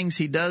number of things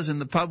he does in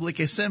the public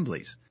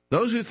assemblies.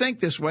 Those who think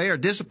this way are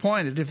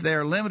disappointed if there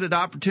are limited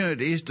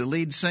opportunities to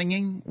lead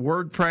singing,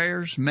 word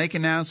prayers, make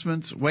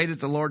announcements, wait at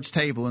the Lord's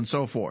table, and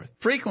so forth.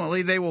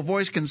 Frequently, they will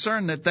voice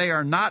concern that they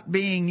are not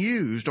being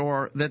used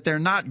or that they're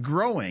not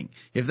growing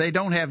if they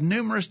don't have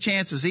numerous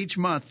chances each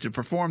month to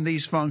perform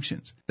these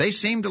functions. They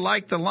seem to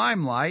like the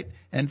limelight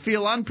and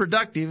feel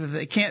unproductive if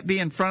they can't be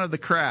in front of the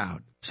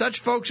crowd. Such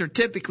folks are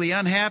typically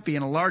unhappy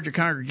in a larger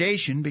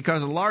congregation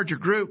because a larger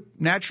group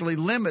naturally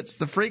limits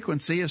the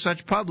frequency of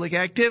such public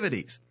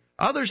activities.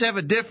 Others have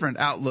a different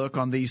outlook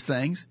on these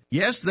things.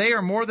 Yes, they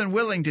are more than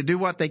willing to do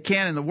what they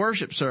can in the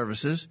worship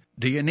services.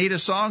 Do you need a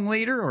song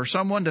leader or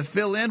someone to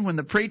fill in when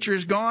the preacher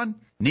is gone?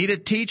 Need a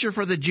teacher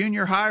for the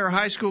junior high or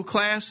high school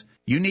class?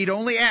 You need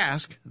only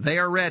ask. They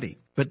are ready.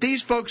 But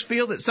these folks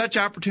feel that such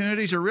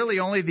opportunities are really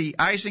only the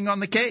icing on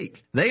the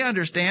cake. They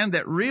understand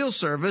that real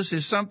service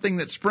is something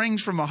that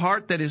springs from a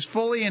heart that is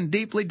fully and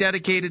deeply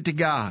dedicated to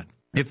God.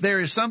 If there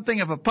is something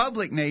of a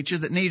public nature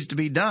that needs to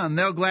be done,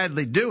 they'll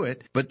gladly do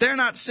it, but they're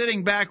not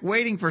sitting back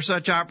waiting for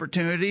such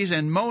opportunities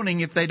and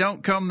moaning if they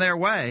don't come their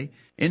way.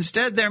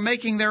 Instead, they're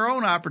making their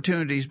own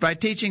opportunities by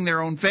teaching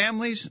their own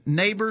families,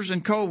 neighbors,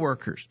 and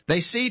co-workers.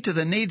 They see to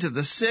the needs of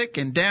the sick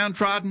and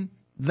downtrodden.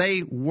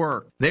 They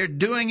work. They're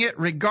doing it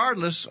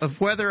regardless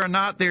of whether or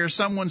not there is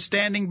someone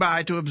standing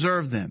by to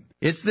observe them.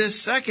 It's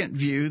this second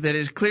view that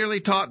is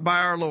clearly taught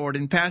by our Lord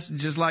in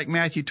passages like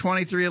Matthew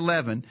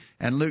 23:11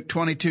 and Luke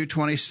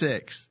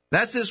 22:26.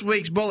 That's this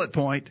week's bullet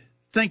point.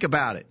 Think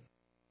about it.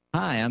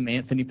 Hi, I'm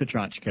Anthony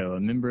Petrachko, a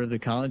member of the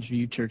College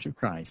View Church of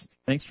Christ.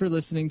 Thanks for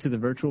listening to the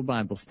virtual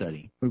Bible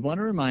study. We want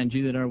to remind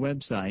you that our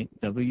website,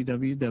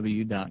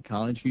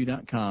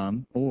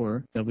 www.collegeview.com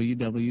or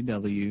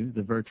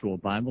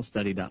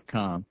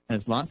www.thevirtualbiblestudy.com,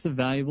 has lots of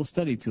valuable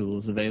study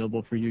tools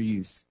available for your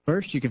use.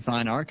 First, you can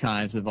find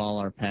archives of all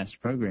our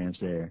past programs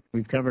there.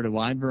 We've covered a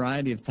wide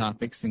variety of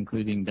topics,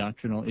 including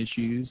doctrinal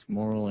issues,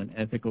 moral and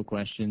ethical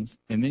questions,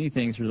 and many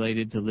things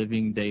related to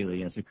living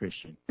daily as a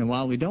Christian. And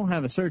while we don't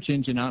have a search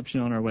engine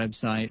option on our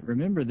website,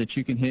 remember that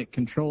you can hit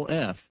Control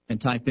F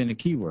and type in a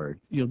keyword.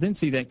 You'll then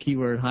see that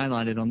keyword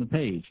highlighted on the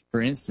page.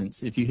 For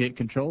instance, if you hit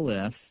Control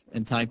F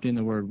and typed in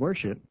the word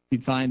worship,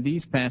 you'd find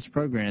these past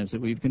programs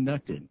that we've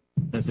conducted.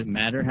 Does it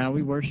matter how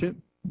we worship?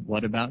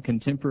 What about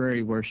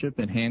contemporary worship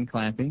and hand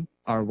clapping?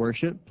 Our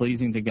worship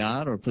pleasing to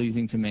God or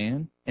pleasing to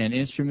man? And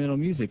instrumental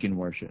music in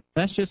worship.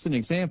 That's just an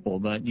example,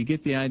 but you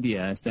get the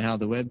idea as to how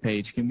the web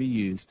page can be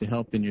used to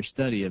help in your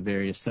study of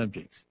various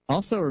subjects.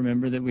 Also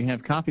remember that we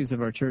have copies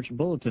of our church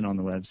bulletin on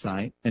the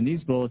website, and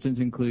these bulletins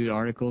include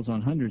articles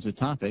on hundreds of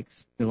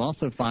topics. You'll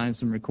also find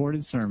some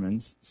recorded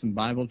sermons, some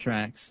Bible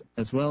tracts,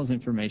 as well as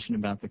information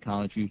about the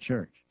College View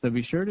Church. So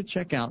be sure to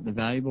check out the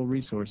valuable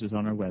resources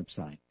on our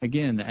website.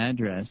 Again, the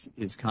address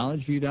is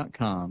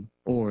collegeview.com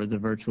or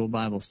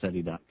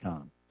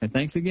thevirtualbiblestudy.com. And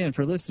thanks again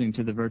for listening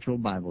to the Virtual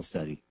Bible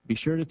Study. Be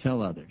sure to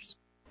tell others.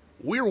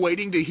 We're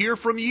waiting to hear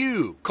from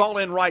you. Call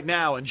in right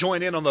now and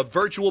join in on the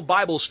Virtual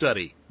Bible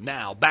Study.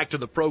 Now, back to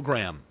the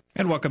program.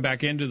 And welcome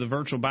back into the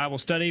Virtual Bible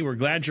Study. We're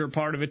glad you're a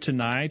part of it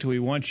tonight. We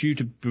want you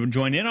to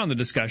join in on the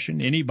discussion.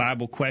 Any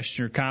Bible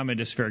question or comment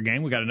is fair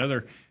game. We got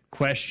another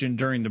question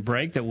during the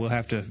break that we'll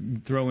have to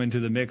throw into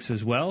the mix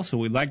as well. So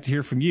we'd like to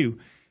hear from you.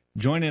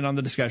 Join in on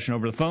the discussion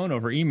over the phone,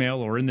 over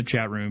email, or in the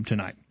chat room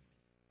tonight.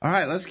 All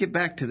right, let's get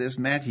back to this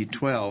Matthew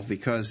 12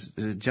 because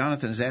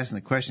Jonathan is asking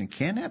the question,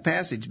 can that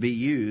passage be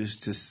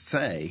used to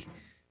say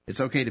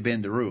it's okay to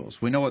bend the rules?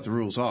 We know what the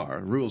rules are.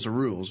 Rules are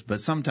rules, but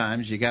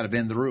sometimes you got to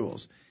bend the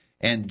rules.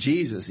 And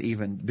Jesus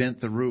even bent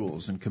the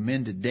rules and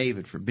commended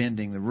David for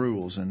bending the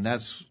rules, and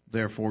that's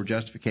therefore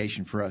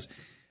justification for us.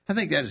 I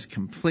think that is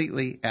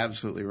completely,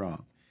 absolutely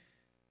wrong.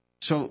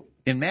 So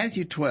in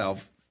Matthew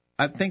 12,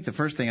 I think the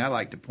first thing I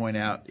like to point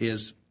out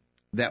is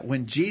that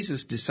when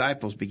Jesus'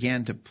 disciples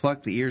began to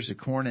pluck the ears of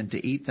corn and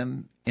to eat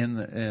them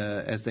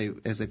as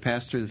they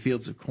passed through the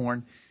fields of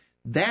corn,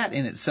 that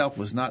in itself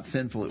was not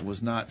sinful. It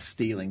was not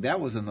stealing.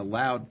 That was an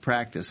allowed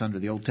practice under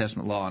the Old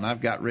Testament law. And I've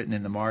got written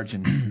in the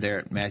margin there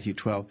at Matthew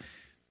 12,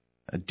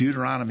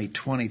 Deuteronomy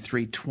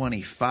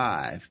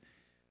 23:25,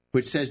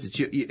 which says that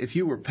if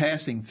you were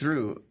passing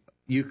through,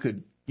 you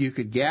could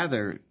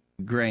gather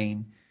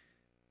grain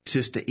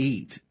just to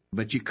eat.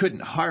 But you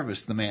couldn't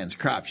harvest the man's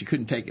crops. You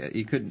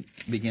couldn't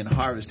begin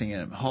harvesting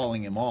him,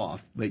 hauling him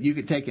off. But you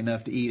could take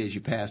enough to eat as you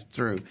passed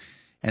through,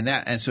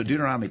 and so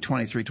Deuteronomy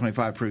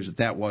 23:25 proves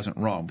that wasn't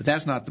wrong. But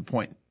that's not the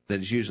point that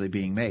is usually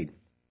being made.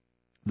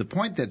 The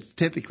point that's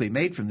typically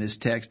made from this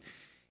text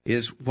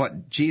is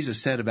what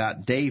Jesus said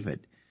about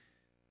David.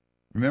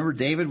 Remember,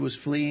 David was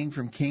fleeing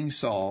from King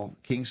Saul.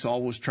 King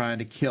Saul was trying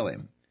to kill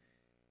him,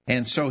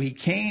 and so he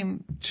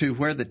came to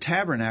where the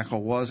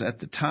tabernacle was at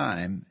the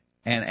time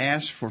and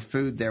asked for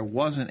food. There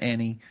wasn't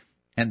any,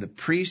 and the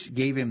priest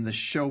gave him the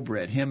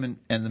showbread, him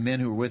and the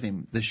men who were with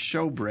him, the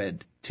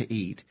showbread to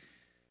eat.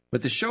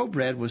 But the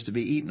showbread was to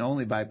be eaten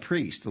only by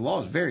priests. The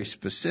law is very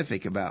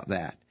specific about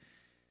that.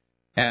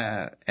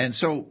 And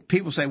so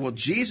people say, well,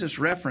 Jesus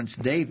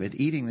referenced David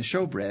eating the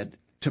showbread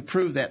to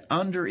prove that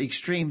under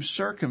extreme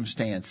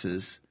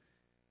circumstances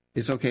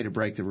it's okay to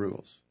break the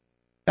rules.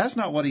 That's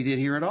not what he did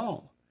here at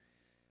all.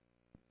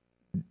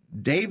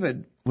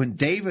 when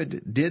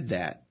David did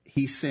that,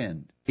 he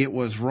sinned. It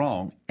was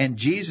wrong. And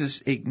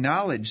Jesus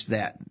acknowledged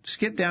that.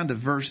 Skip down to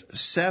verse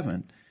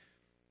 7.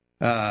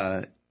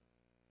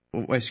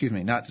 Excuse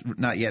me,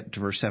 not yet to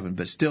verse 7,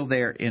 but still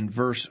there in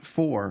verse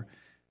 4.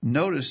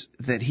 Notice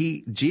that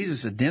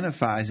Jesus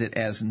identifies it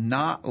as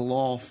not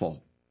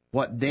lawful.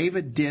 What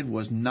David did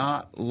was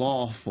not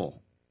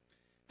lawful.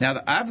 Now,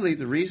 I believe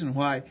the reason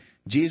why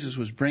Jesus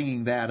was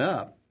bringing that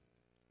up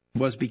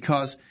was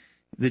because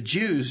the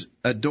Jews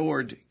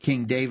adored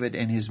King David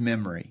and his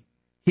memory.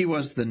 He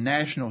was the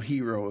national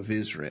hero of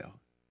Israel.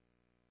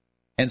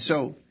 And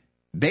so,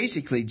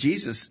 basically,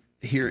 Jesus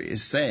here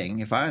is saying,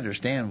 if I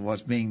understand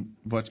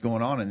what's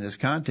going on in this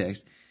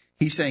context,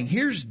 he's saying,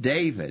 here's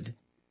David,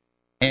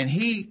 and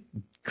he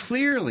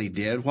clearly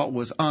did what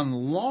was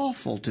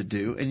unlawful to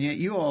do, and yet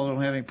you all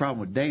don't have any problem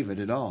with David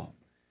at all.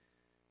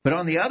 But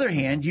on the other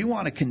hand, you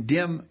want to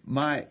condemn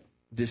my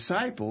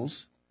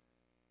disciples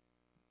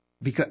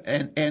because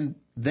and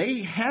they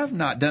have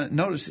not done it.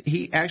 Notice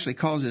he actually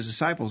calls his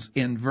disciples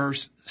in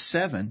verse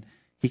 7,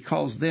 he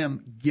calls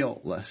them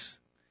guiltless.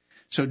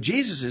 So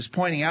Jesus is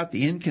pointing out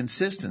the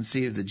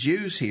inconsistency of the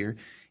Jews here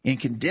in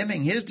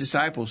condemning his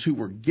disciples who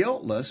were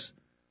guiltless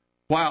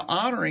while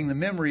honoring the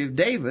memory of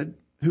David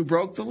who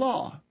broke the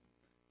law.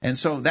 And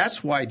so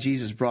that's why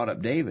Jesus brought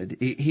up David.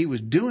 He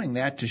was doing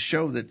that to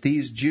show that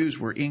these Jews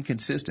were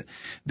inconsistent.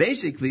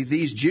 Basically,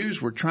 these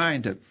Jews were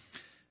trying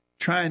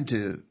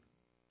to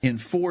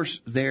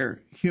enforce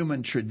their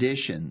human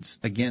traditions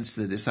against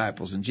the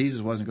disciples, and Jesus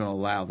wasn't going to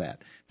allow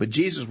that. But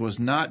Jesus was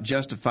not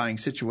justifying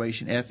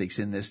situation ethics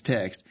in this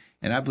text,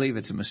 and I believe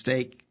it's a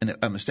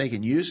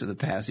mistaken use of the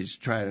passage to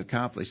try to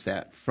accomplish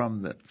that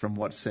from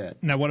what's said.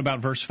 Now, what about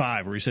verse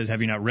 5, where he says,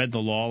 "Have you not read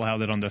the law, how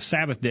that on the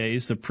Sabbath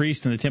days the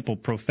priests in the temple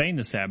profane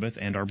the Sabbath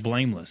and are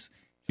blameless?"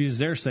 Jesus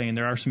there saying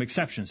there are some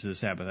exceptions to the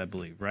Sabbath, I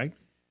believe, right?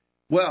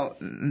 Well,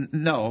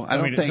 no, I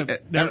don't think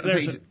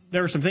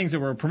there were some things that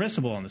were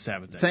permissible on the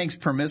Sabbath day. Things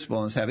permissible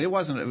on the Sabbath.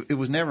 It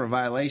was never a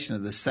violation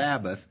of the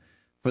Sabbath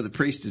for the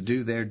priests to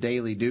do their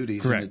daily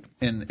duties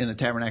in the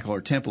tabernacle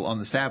or temple on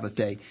the Sabbath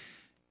day.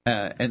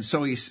 And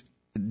so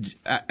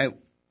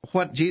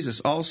what Jesus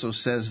also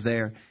says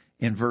there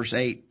in verse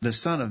 8, the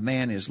Son of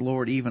Man is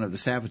Lord even of the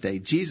Sabbath day.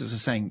 Jesus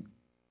is saying,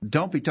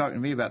 don't be talking to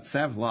me about the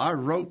Sabbath law. I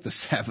wrote the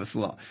Sabbath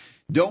law.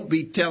 Don't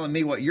be telling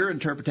me what your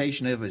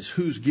interpretation of is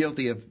who's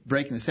guilty of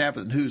breaking the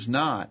Sabbath and who's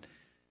not.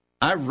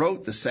 I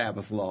wrote the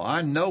Sabbath law.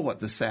 I know what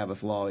the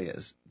Sabbath law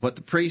is. What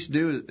the priests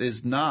do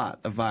is not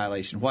a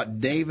violation. What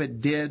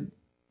David did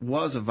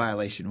was a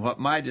violation. What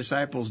my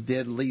disciples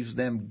did leaves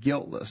them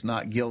guiltless,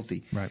 not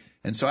guilty. Right.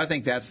 And so I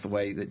think that's the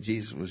way that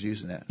Jesus was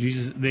using that.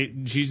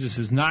 Jesus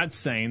is not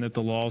saying that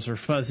the laws are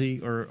fuzzy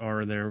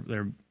or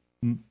they're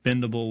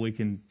bendable. We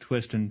can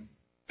twist and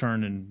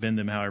turn and bend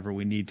them however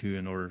we need to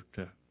in order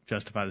to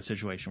justify the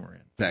situation we're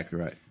in. Exactly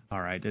right. All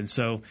right. And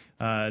so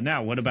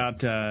now what about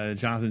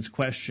Jonathan's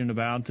question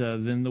about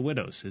then the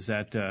widows? Is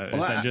that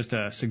just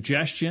a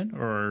suggestion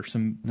or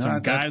some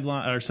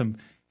guideline or some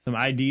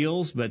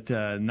ideals, but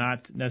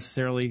not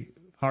necessarily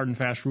hard and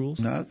fast rules?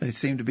 No, they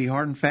seem to be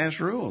hard and fast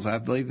rules. I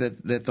believe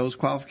that those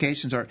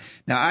qualifications are.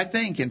 Now, I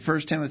think in 1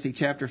 Timothy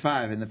chapter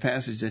 5, in the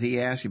passage that he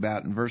asked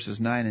about in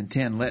verses 9 and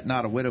 10, let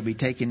not a widow be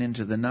taken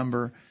into the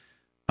number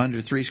under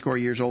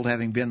 80 years old,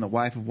 having been the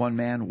wife of one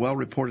man, well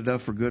reported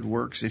of for good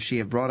works, if she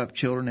have brought up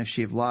children, if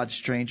she have lodged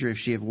stranger, if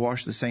she have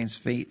washed the saints'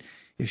 feet,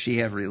 if she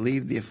have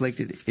relieved the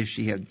afflicted, if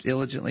she have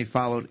diligently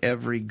followed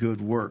every good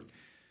work.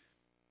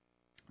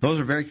 Those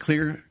are very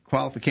clear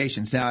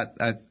qualifications. Now,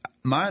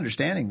 my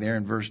understanding there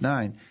in verse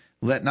 9,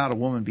 let not a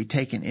woman be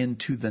taken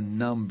into the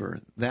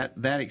number.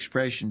 That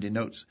expression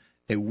denotes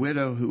a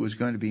widow who is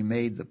going to be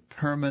made the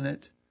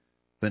permanent,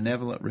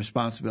 benevolent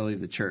responsibility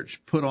of the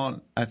church. Put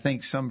on, I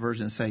think some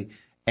versions say,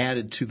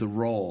 added to the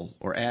roll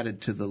or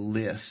added to the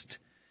list.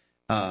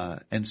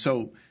 And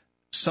so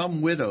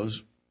some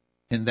widows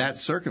in that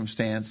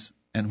circumstance,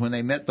 and when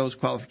they met those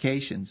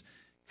qualifications,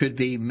 could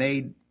be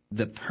made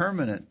the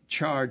permanent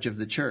charge of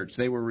the church.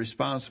 They were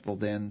responsible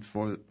then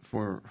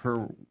for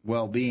her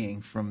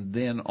well-being from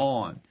then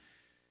on.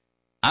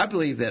 I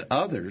believe that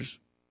others,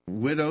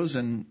 widows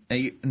and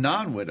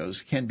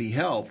non-widows, can be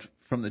helped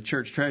from the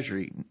church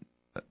treasury.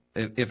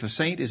 If a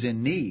saint is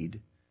in need,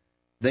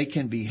 they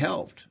can be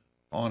helped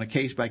on a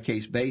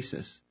case-by-case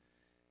basis.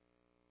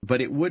 But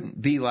it wouldn't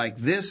be like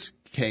this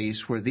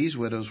case where these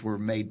widows were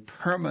made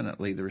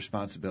permanently the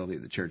responsibility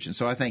of the church. And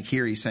so I think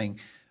here he's saying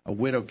a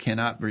widow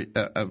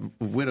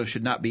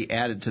should not be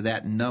added to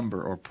that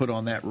number or put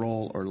on that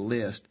roll or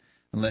list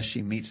unless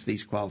she meets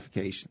these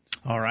qualifications.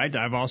 All right.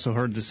 I've also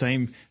heard the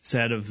same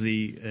set of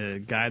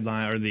the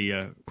guideline or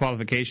the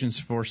qualifications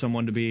for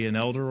someone to be an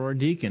elder or a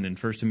deacon in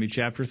 1 Timothy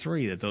chapter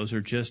 3, that those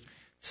are just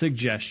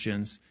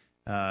suggestions,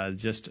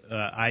 just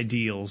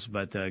ideals,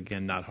 but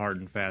again, not hard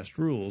and fast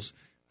rules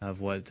of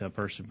what a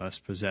person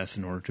must possess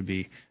in order to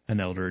be an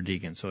elder or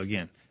deacon. So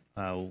again,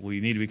 we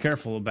need to be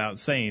careful about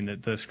saying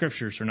that the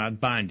Scriptures are not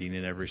binding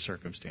in every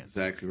circumstance.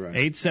 Exactly right.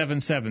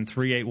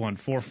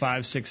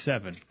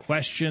 877-381-4567.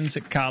 Questions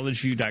at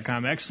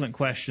collegeview.com. Excellent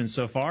questions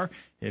so far.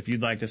 If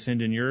you'd like to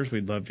send in yours,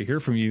 we'd love to hear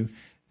from you.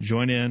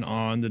 Join in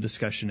on the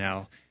discussion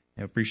now.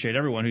 I appreciate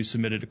everyone who's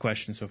submitted a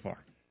question so far.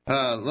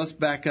 Let's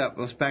back up.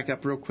 Let's back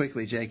up real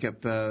quickly,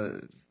 Jacob.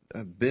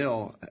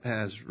 Bill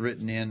has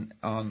written in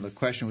on the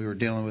question we were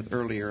dealing with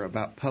earlier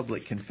about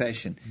public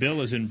confession.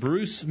 Bill is in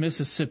Bruce,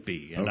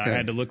 Mississippi, and okay. I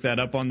had to look that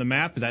up on the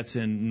map. That's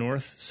in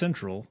north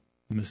central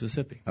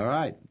Mississippi. All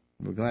right.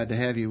 We're glad to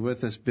have you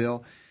with us,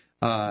 Bill.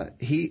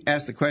 He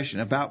asked the question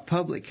about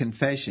public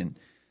confession.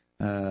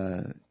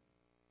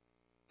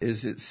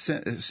 Is it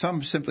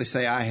some simply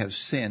say, I have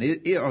sinned?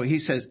 He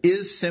says,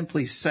 is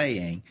simply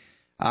saying,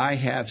 I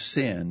have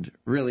sinned,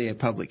 really a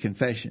public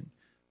confession?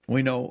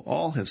 We know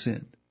all have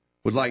sinned.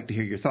 Would like to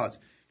hear your thoughts.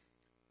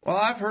 Well,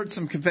 I've heard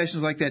some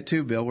confessions like that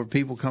too, Bill, where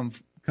people come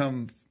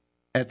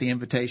at the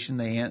invitation,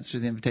 they answer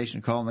the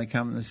invitation call, and they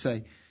come and they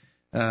say,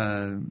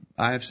 I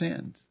have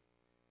sinned.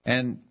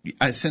 And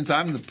since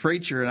I'm the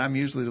preacher and I'm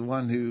usually the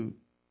one who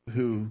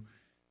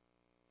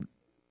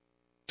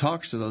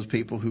talks to those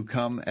people who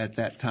come at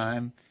that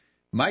time,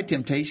 my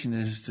temptation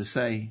is to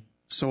say,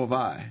 so have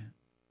I.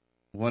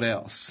 What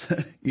else?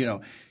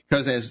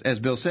 Because as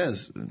Bill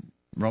says,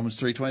 Romans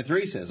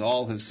 3:23 says,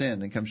 all have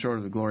sinned and come short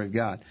of the glory of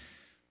God.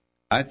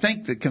 I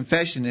think the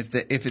confession,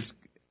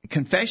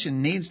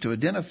 confession needs to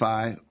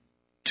identify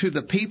to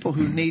the people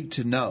who need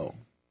to know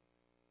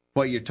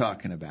what you're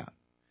talking about.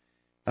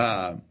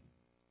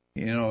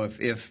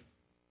 If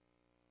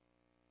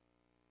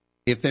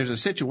there's a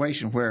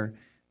situation where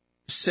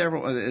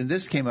and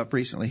this came up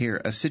recently here,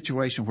 a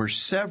situation where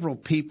several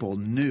people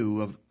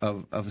knew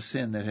of a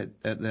sin that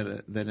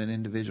an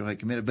individual had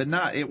committed, but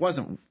it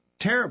wasn't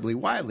terribly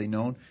widely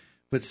known,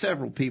 but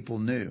several people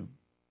knew.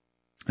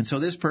 And so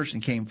this person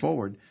came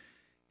forward,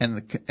 and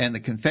the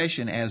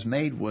confession as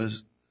made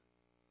was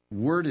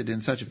worded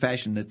in such a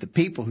fashion that the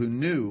people who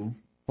knew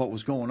what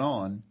was going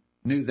on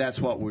knew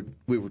that's what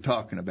we were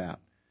talking about.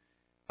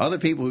 Other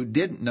people who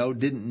didn't know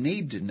didn't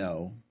need to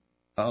know,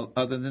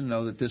 other than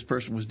know that this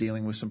person was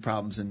dealing with some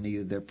problems and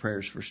needed their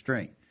prayers for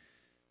strength.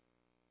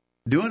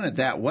 Doing it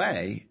that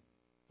way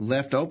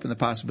left open the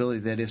possibility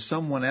that if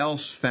someone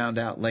else found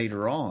out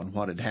later on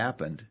what had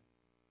happened,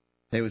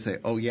 they would say,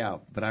 oh, yeah,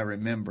 but I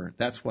remember.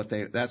 That's what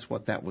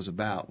that was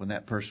about when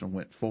that person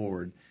went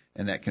forward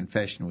and that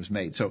confession was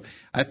made. So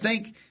I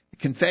think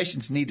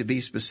confessions need to be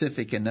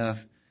specific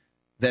enough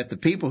that the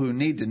people who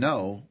need to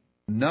know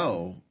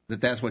that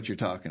that's what you're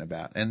talking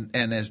about. And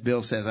as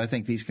Bill says, I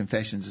think these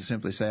confessions that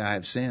simply say I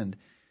have sinned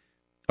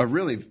are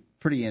really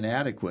pretty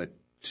inadequate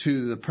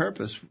to the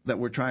purpose that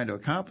we're trying to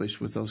accomplish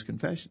with those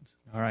confessions.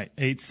 All right,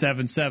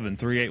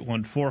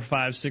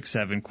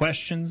 877-381-4567.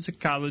 Questions at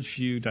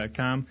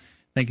collegeview.com.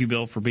 Thank you,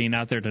 Bill, for being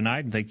out there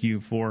tonight, and thank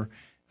you for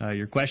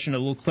your question, a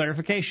little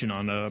clarification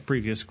on a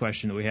previous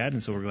question that we had,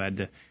 and so we're glad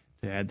to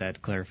add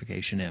that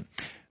clarification in.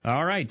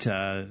 All right,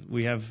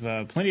 we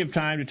have plenty of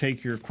time to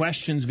take your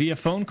questions via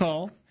phone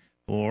call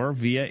or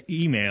via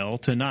email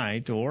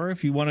tonight, or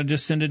if you want to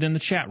just send it in the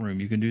chat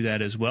room, you can do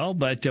that as well.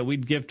 But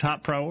we'd give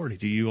top priority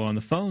to you on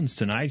the phones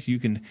tonight. You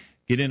can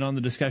get in on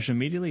the discussion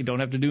immediately. You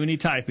don't have to do any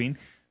typing.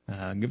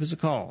 Give us a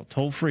call,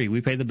 toll free.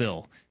 We pay the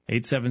bill,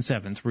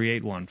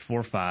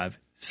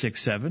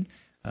 877-381-4567.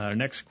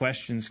 Next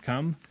questions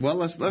come. Well,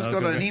 let's go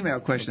to an email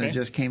question that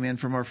just came in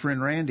from our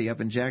friend Randy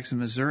up in Jackson,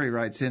 Missouri.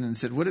 Writes in and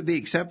said, what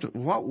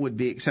would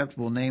be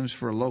acceptable names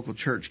for a local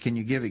church? Can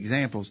you give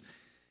examples?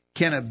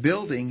 Can a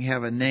building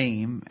have a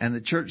name and the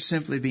church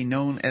simply be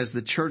known as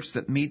the church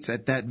that meets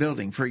at that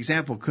building? For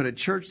example, could a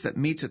church that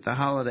meets at the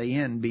Holiday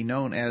Inn be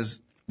known as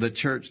the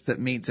church that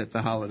meets at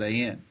the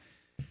Holiday Inn?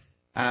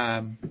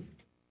 I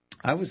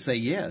would say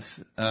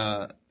yes.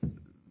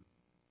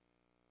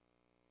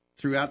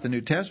 Throughout the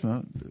New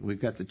Testament, we've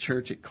got the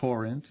church at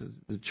Corinth,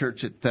 the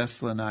church at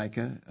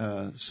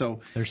Thessalonica.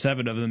 So there's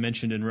 7 of them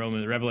mentioned in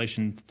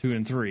Revelation 2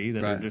 and 3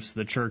 that are just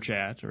the church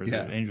at, or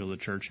the angel of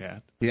the church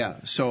at. Yeah.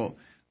 So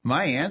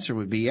my answer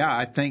would be, yeah,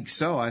 I think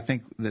so. I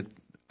think that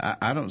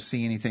I don't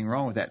see anything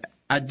wrong with that.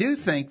 I do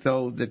think,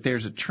 though, that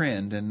there's a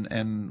trend,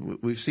 and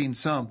we've seen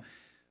some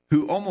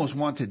who almost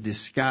want to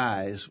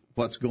disguise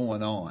what's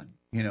going on.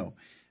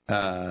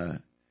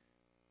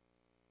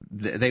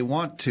 They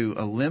want to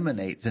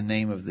eliminate the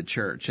name of the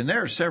church. And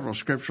there are several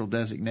scriptural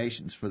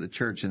designations for the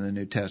church in the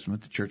New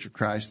Testament, the Church of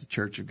Christ, the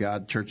Church of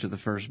God, Church of the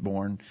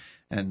Firstborn,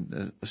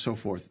 and so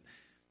forth.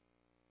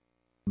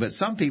 But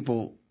some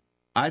people,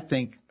 I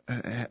think,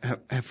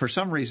 have, for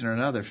some reason or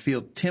another,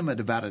 feel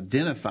timid about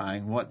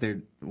identifying what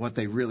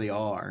they really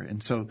are.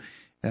 And so,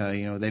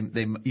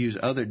 they use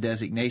other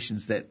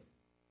designations that,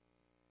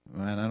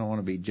 and I don't want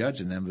to be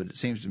judging them, but it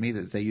seems to me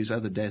that they use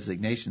other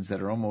designations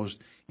that are almost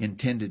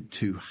intended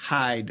to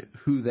hide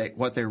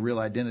what their real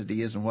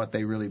identity is and what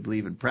they really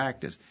believe and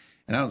practice.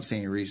 And I don't see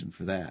any reason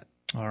for that.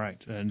 All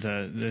right. And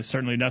there's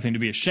certainly nothing to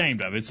be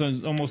ashamed of. It's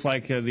almost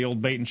like the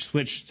old bait and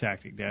switch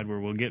tactic, Dad, where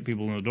we'll get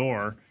people in the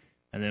door,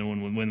 and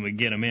then when we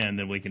get them in,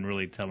 then we can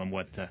really tell them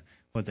what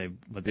what they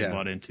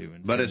bought into.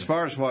 And but as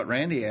far as what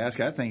Randy asked,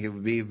 I think it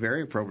would be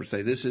very appropriate to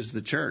say this is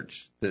the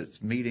church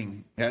that's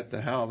meeting at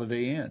the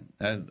Holiday Inn.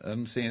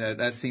 I'm seeing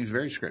that seems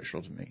very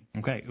scriptural to me.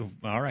 Okay,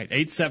 all right.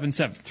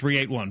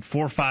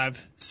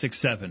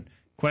 877-381-4567.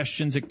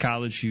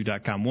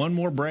 Questions@collegeview.com. One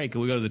more break,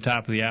 and we go to the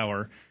top of the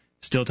hour.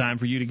 Still time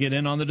for you to get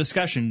in on the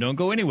discussion. Don't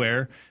go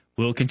anywhere.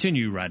 We'll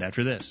continue right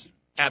after this.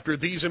 After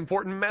these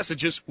important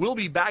messages, we'll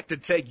be back to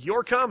take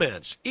your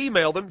comments.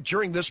 Email them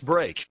during this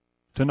break.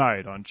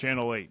 Tonight on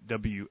Channel 8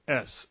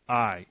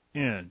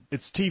 WSIN,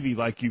 it's TV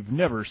like you've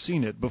never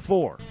seen it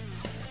before.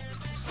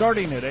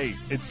 Starting at 8,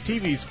 it's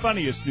TV's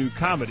funniest new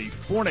comedy,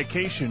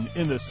 Fornication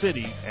in the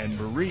City, and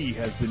Marie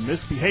has been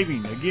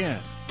misbehaving again.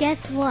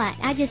 Guess what?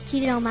 I just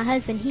cheated on my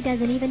husband. He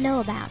doesn't even know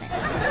about it.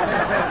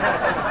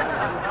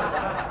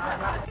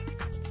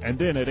 And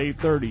then at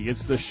 8:30,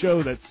 it's the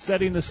show that's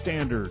setting the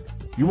standard.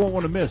 You won't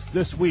want to miss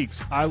this week's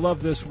I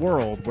Love This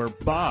World, where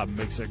Bob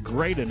makes a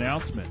great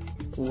announcement.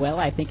 Well,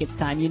 I think it's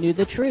time you knew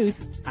the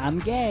truth. I'm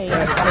gay.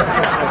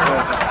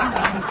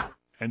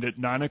 And at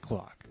 9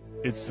 o'clock,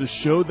 it's the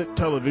show that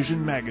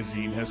Television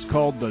Magazine has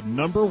called the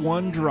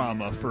 #1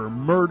 drama for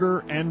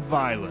murder and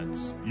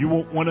violence. You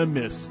won't want to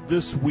miss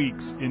this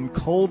week's In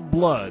Cold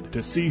Blood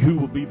to see who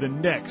will be the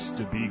next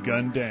to be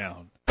gunned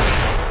down.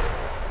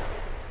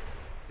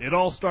 It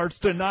all starts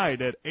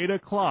tonight at 8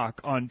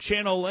 o'clock on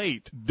Channel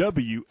 8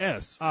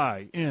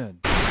 WSIN.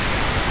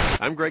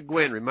 I'm Greg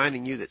Gwynn,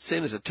 reminding you that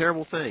sin is a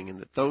terrible thing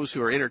and that those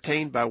who are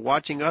entertained by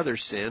watching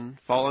others sin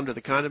fall under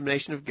the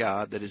condemnation of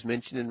God that is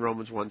mentioned in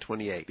Romans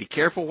 1:28. Be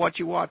careful what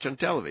you watch on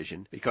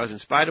television, because in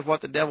spite of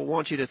what the devil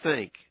wants you to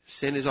think,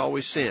 sin is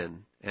always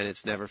sin, and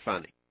it's never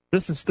funny.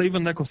 This is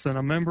Stephen Nicholson,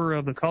 a member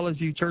of the College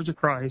View Church of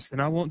Christ,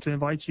 and I want to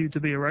invite you to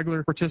be a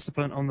regular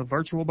participant on the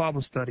virtual Bible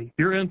study.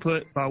 Your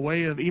input by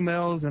way of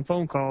emails and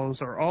phone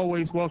calls are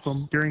always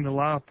welcome during the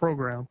live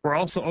program. We're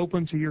also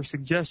open to your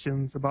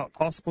suggestions about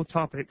possible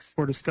topics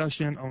for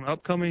discussion on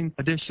upcoming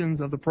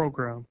editions of the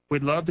program.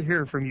 We'd love to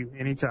hear from you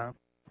anytime.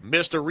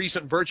 Missed a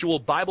recent virtual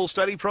Bible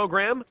study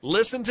program?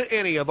 Listen to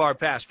any of our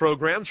past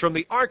programs from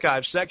the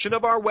archive section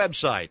of our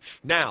website.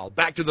 Now,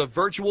 back to the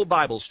virtual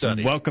Bible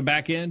study. Welcome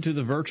back into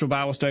the virtual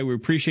Bible study. We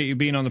appreciate you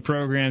being on the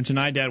program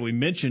tonight. Dad, we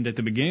mentioned at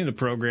the beginning of the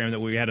program that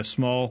we had a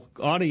small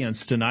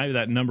audience tonight.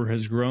 That number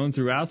has grown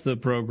throughout the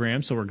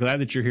program, so we're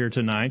glad that you're here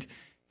tonight.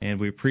 And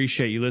we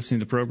appreciate you listening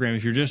to the program.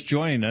 If you're just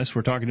joining us,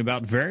 we're talking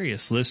about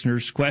various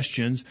listeners'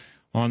 questions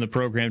on the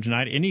program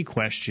tonight. Any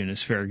question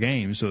is fair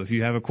game. So if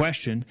you have a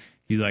question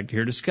you'd like to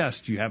hear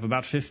discussed, you have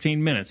about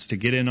 15 minutes to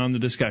get in on the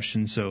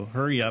discussion. So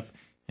hurry up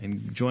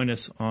and join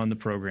us on the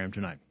program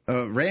tonight.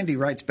 Randy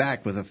writes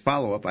back with a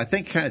follow-up. I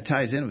think kind of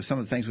ties in with some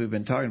of the things we've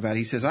been talking about.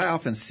 He says, I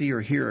often see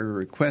or hear a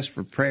request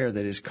for prayer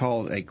that is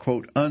called a,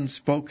 quote,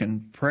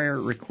 unspoken prayer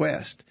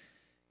request.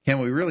 Can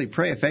we really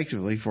pray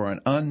effectively for an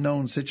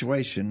unknown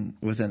situation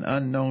with an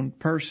unknown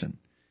person?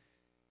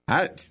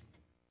 I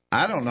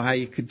don't know how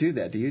you could do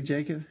that. Do you,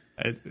 Jacob?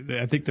 I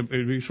think it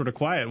would be sort of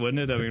quiet,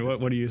 wouldn't it? I mean,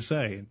 what do you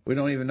say? We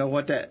don't even know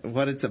what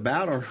it's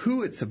about or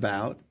who it's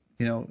about,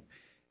 you know.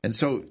 And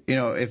so, you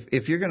know,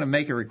 if you're going to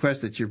make a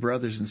request that your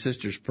brothers and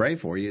sisters pray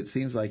for you, it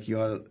seems like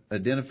you ought to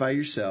identify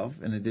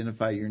yourself and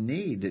identify your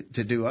need.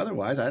 To do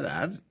otherwise,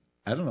 I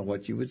don't know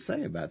what you would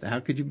say about that. How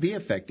could you be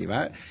effective?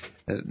 To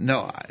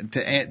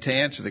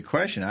answer the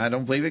question, I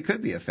don't believe it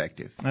could be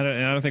effective. I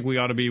don't think we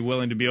ought to be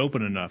willing to be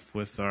open enough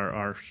with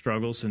our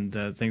struggles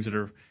and things that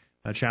are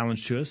a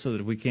challenge to us so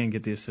that we can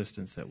get the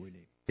assistance that we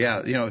need.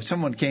 Yeah, you know, if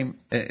someone came,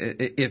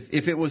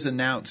 if it was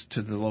announced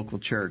to the local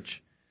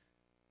church,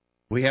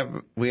 we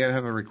have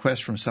a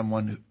request from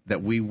someone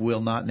that we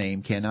will not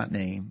name, cannot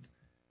name,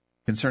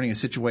 concerning a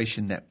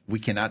situation that we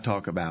cannot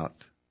talk about.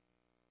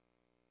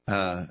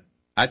 I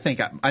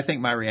think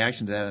my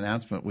reaction to that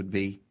announcement would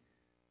be,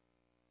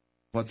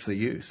 what's the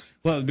use?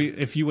 Well, it'd be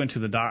if you went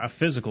to a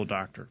physical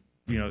doctor,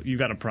 you know, you've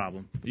got a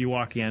problem. You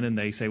walk in and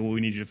they say, well,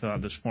 we need you to fill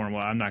out this form.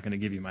 Well, I'm not going to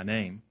give you my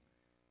name.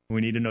 We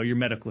need to know your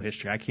medical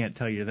history. I can't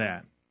tell you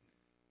that.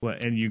 Well,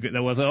 and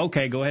that was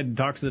okay. Go ahead and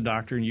talk to the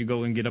doctor, and you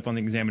go and get up on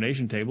the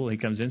examination table. He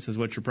comes in and says,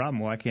 "What's your problem?"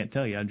 Well, I can't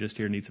tell you. I'm just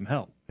here, need some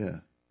help. Yeah.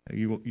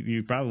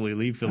 You probably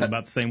leave feeling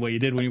about the same way you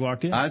did when you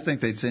walked in. I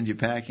think they'd send you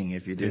packing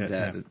if you did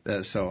that.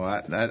 Yeah. So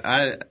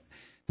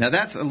now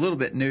that's a little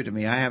bit new to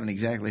me. I haven't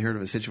exactly heard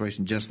of a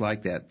situation just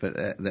like that,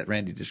 but that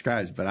Randy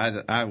describes.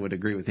 But I would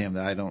agree with him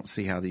that I don't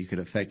see how you could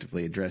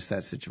effectively address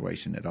that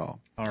situation at all.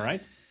 All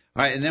right.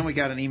 All right, and then we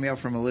got an email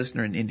from a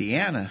listener in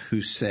Indiana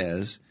who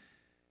says,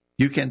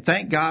 you can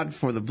thank God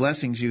for the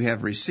blessings you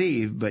have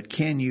received, but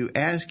can you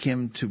ask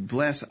him to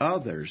bless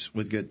others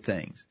with good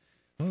things?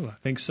 Oh, I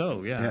think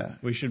so, yeah.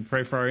 We should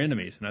pray for our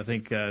enemies, and I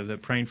think that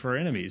praying for our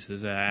enemies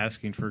is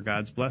asking for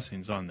God's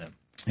blessings on them.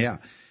 Yeah.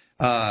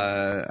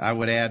 I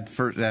would add,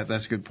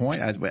 that's a good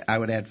point. I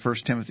would add 1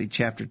 Timothy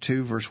chapter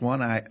 2, verse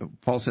 1.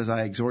 Paul says,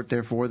 I exhort,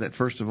 therefore, that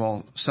first of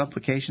all,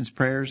 supplications,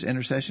 prayers,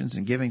 intercessions,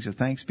 and givings of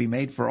thanks be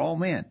made for all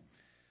men,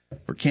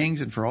 for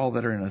kings and for all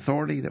that are in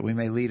authority, that we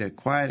may lead a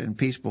quiet and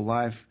peaceable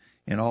life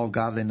in all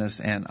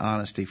godliness and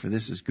honesty. For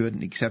this is good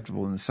and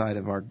acceptable in the sight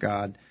of our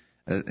God,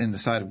 in the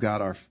sight of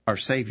God our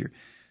Savior.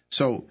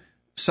 So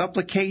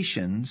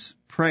supplications,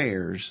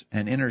 prayers,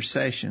 and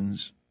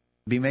intercessions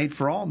be made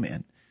for all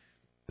men.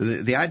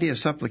 The idea of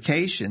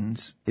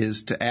supplications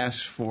is to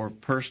ask for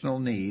personal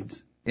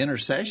needs.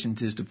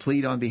 Intercessions is to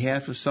plead on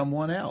behalf of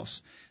someone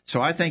else.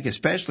 So I think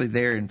especially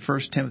there in 1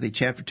 Timothy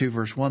chapter 2,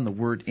 verse 1, the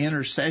word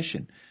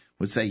intercession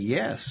would say,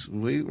 yes,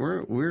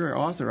 we're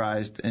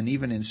authorized and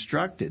even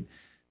instructed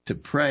to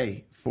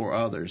pray for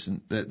others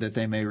and that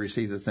they may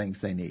receive the things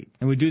they need.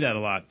 And we do that a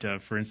lot.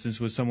 For instance,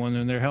 with someone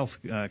in their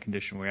health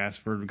condition, we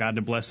ask for God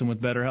to bless them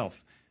with better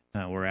health.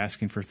 We're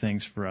asking for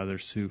things for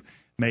others who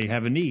may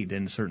have a need,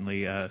 and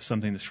certainly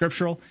something that's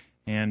scriptural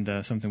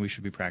and something we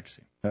should be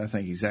practicing. I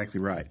think exactly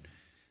right.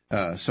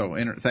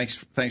 Thanks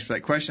for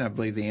that question. I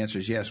believe the answer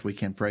is yes. We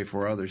can pray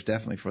for others,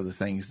 definitely for the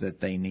things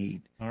that they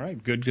need. All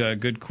right,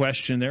 good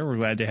question there. We're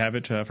glad to have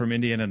it from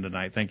Indiana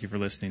tonight. Thank you for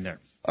listening there.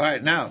 All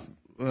right, now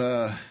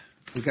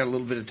we've got a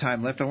little bit of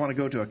time left. I want to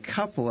go to a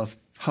couple of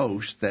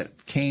posts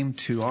that came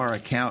to our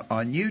account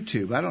on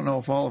YouTube. I don't know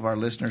if all of our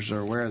listeners are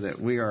aware that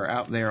we are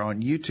out there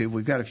on YouTube.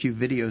 We've got a few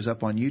videos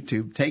up on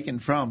YouTube taken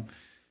from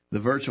the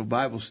virtual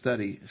Bible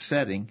study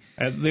setting.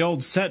 The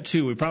old set,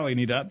 too, we probably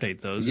need to update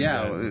those.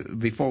 Yeah,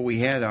 before we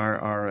had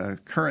our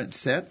current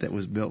set that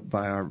was built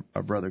by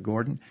our brother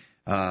Gordon,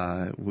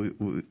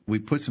 we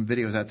put some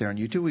videos out there on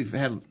YouTube. We've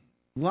had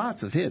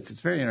lots of hits. It's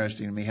very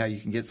interesting to me how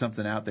you can get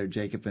something out there,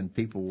 Jacob, and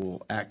people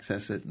will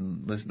access it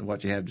and listen to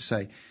what you have to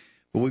say.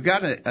 But we've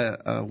got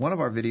one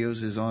of our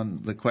videos is on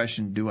the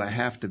question, do I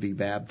have to be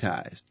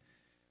baptized?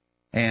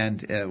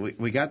 And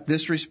we got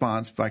this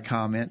response by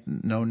comment,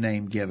 no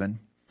name given.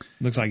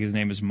 Looks like his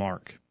name is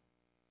Mark.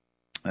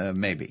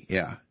 Maybe,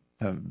 yeah,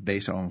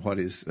 based on what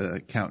his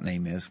account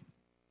name is.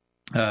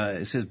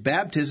 It says,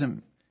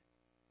 baptism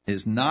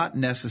is not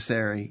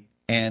necessary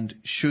and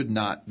should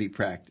not be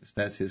practiced.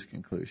 That's his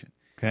conclusion.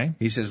 Okay.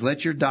 He says,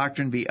 let your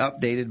doctrine be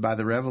updated by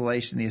the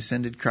revelation the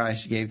ascended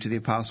Christ gave to the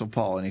Apostle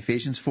Paul. In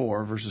Ephesians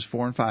 4, verses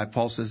 4 and 5,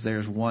 Paul says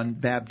there's one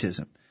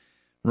baptism.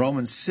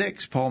 Romans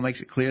 6, Paul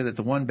makes it clear that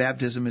the one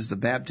baptism is the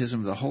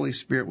baptism of the Holy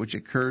Spirit, which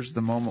occurs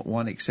the moment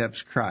one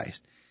accepts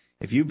Christ.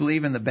 If you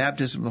believe in the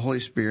baptism of the Holy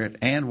Spirit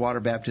and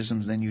water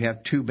baptisms, then you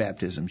have two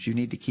baptisms. You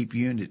need to keep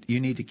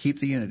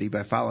the unity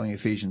by following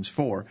Ephesians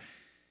 4.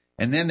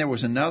 And then there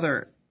was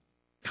another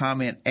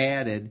comment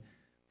added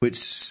which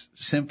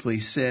simply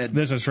said,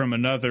 this is from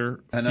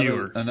another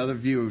viewer. Another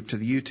viewer to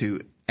the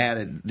YouTube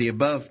added, the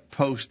above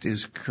post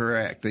is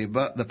correct.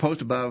 The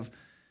post above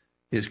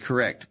is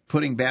correct.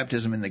 Putting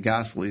baptism in the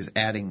gospel is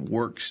adding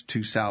works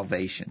to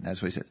salvation.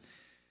 That's what he said.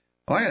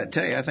 Well, I got to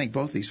tell you, I think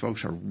both these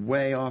folks are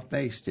way off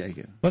base,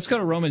 Jacob. Let's go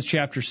to Romans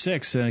chapter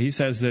 6. He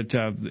says that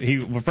he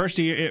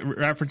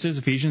references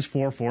Ephesians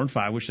 4, 4, and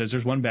 5, which says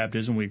there's one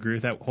baptism. We agree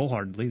with that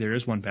wholeheartedly. There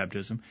is one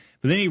baptism.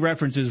 But then he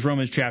references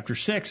Romans chapter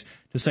 6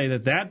 to say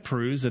that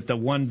proves that the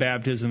one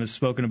baptism is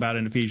spoken about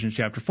in Ephesians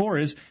chapter 4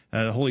 is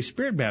the Holy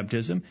Spirit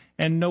baptism,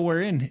 and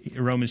nowhere in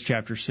Romans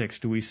chapter 6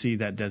 do we see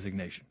that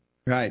designation.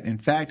 Right. In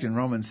fact, in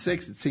Romans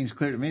 6, it seems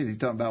clear to me that he's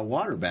talking about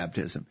water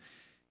baptism.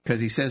 Because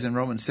he says in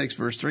Romans 6,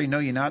 verse 3, know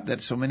ye not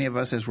that so many of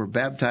us as were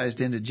baptized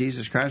into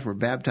Jesus Christ were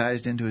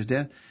baptized into his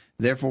death?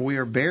 Therefore we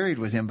are buried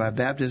with him by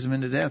baptism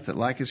into death, that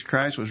like as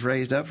Christ was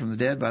raised up from the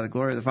dead by the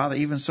glory of the Father,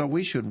 even so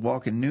we should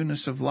walk in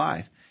newness of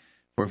life.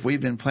 For if we've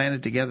been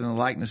planted together in the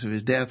likeness of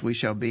his death, we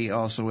shall be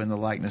also in the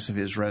likeness of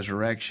his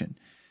resurrection.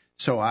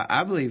 So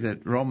I believe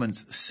that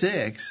Romans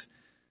 6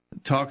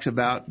 talks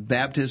about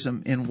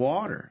baptism in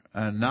water,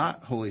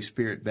 not Holy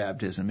Spirit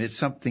baptism. It's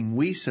something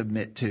we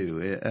submit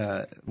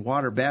to,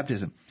 water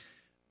baptism.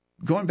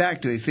 Going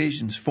back to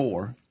Ephesians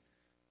 4,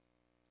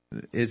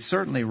 it's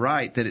certainly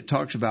right that it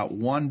talks about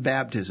one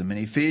baptism. In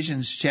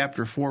Ephesians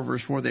chapter 4,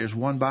 verse 4, there's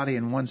one body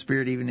and one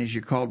spirit, even as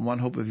you're called, one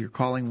hope of your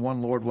calling,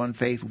 one Lord, one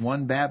faith,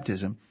 one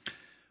baptism,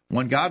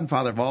 one God and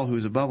Father of all, who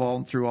is above all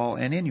and through all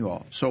and in you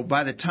all. So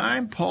by the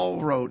time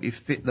Paul wrote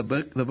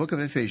the book of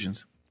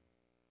Ephesians,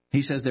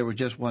 he says there was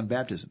just one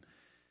baptism.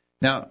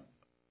 Now,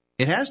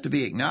 it has to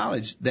be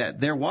acknowledged that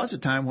there was a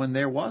time when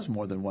there was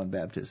more than one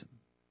baptism.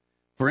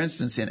 For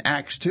instance, in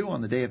Acts 2,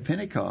 on the day of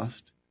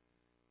Pentecost,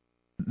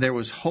 there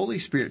was Holy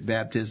Spirit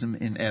baptism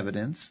in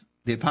evidence.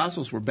 The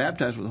apostles were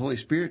baptized with the Holy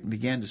Spirit and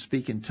began to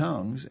speak in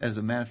tongues as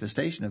a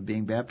manifestation of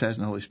being baptized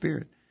in the Holy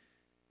Spirit.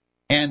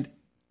 And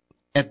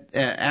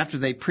after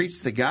they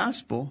preached the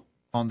gospel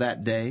on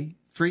that day,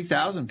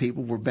 3,000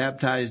 people were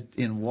baptized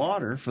in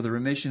water for the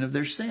remission of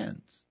their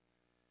sins.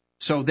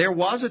 So there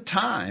was a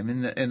time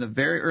in the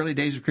very early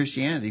days of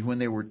Christianity when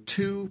there were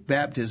two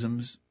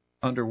baptisms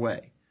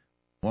underway.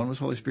 One was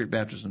Holy Spirit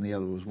baptism, the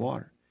other was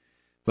water.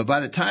 But by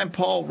the time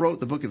Paul wrote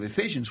the book of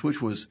Ephesians,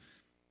 which was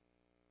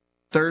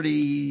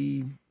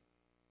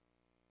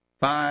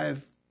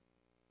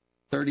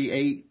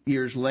 38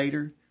 years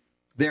later,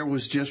 there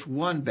was just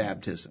one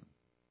baptism.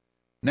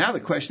 Now the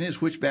question is,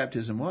 which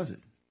baptism was it?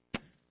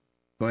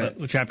 Go ahead.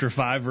 Chapter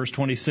 5, verse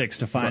 26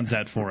 defines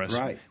that for us.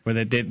 Right.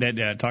 Where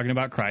talking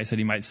about Christ, that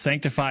he might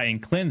sanctify and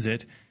cleanse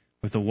it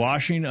with the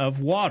washing of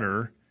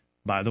water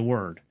by the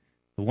word.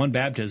 The one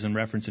baptism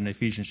referenced in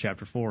Ephesians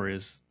chapter 4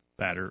 is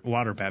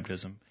water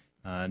baptism,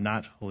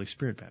 not Holy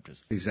Spirit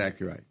baptism.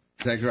 Exactly right.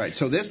 Exactly right.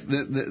 So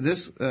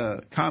this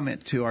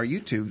comment to our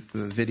YouTube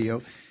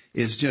video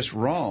is just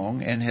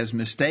wrong and has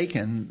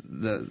mistaken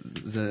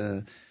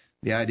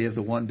the idea of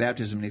the one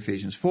baptism in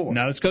Ephesians 4.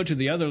 Now let's go to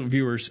the other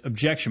viewer's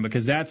objection,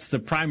 because that's the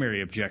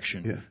primary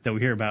objection that we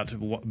hear about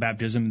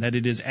baptism, that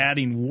it is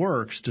adding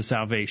works to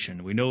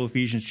salvation. We know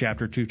Ephesians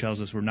chapter 2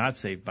 tells us we're not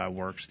saved by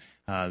works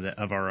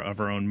of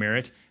our own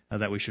merit,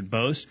 that we should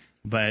boast.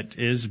 But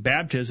is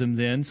baptism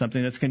then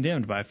something that's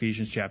condemned by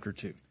Ephesians chapter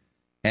 2?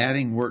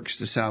 Adding works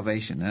to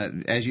salvation.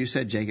 As you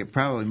said, Jacob,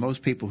 probably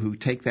most people who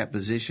take that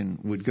position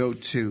would go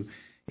to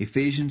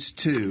Ephesians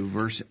 2,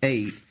 verse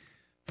 8,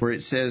 where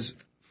it says,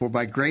 "For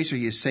by grace are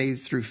you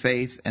saved through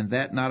faith, and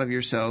that not of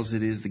yourselves,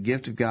 it is the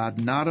gift of God,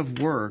 not of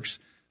works,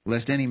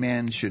 lest any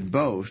man should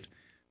boast.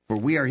 For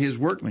we are his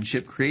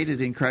workmanship,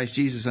 created in Christ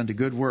Jesus unto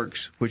good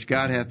works, which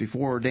God hath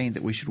before ordained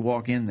that we should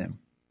walk in them."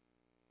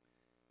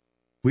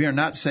 We are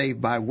not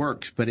saved by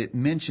works, but it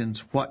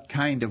mentions what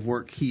kind of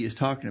work he is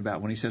talking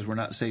about when he says we're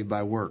not saved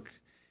by work.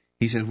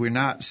 He says we're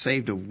not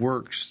saved of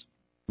works,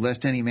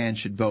 lest any man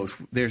should boast.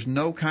 There's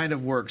no kind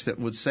of works that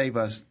would save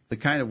us, the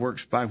kind of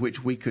works by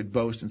which we could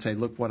boast and say,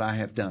 look what I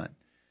have done.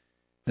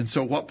 And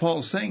so what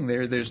Paul's saying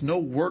there's no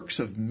works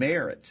of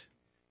merit.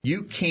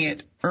 You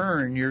can't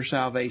earn your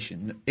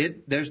salvation.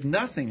 There's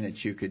nothing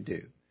that you could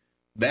do,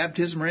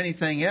 baptism or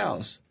anything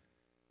else,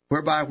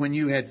 whereby when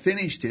you had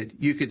finished it,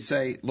 you could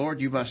say, Lord,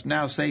 you must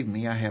now save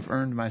me. I have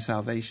earned my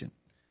salvation.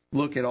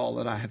 Look at all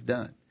that I have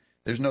done.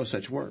 There's no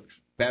such works.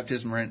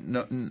 Baptism or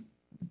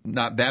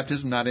not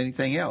baptism, not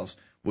anything else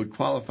would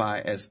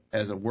qualify as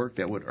a work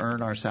that would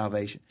earn our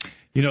salvation.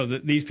 You know,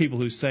 these people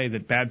who say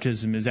that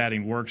baptism is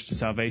adding works to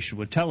salvation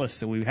would tell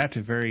us that we have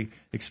to very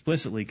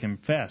explicitly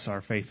confess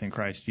our faith in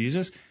Christ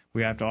Jesus.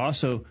 We have to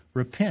also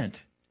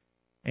repent.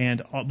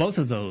 And both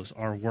of those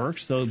are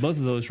works. So both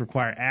of those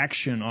require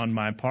action on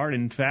my part.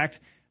 In fact,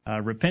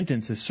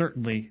 repentance is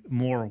certainly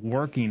more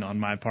working on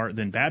my part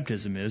than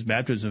baptism is.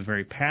 Baptism is a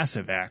very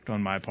passive act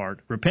on my part.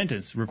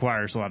 Repentance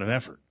requires a lot of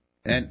effort.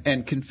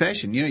 And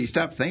confession. You know, you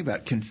stop to think about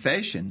it.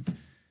 Confession,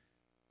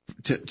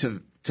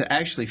 to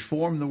actually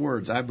form the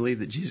words, I believe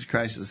that Jesus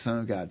Christ is the Son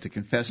of God, to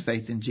confess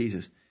faith in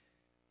Jesus,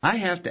 I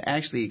have to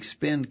actually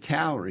expend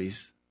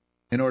calories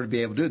in order to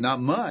be able to do it. Not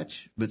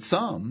much, but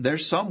some.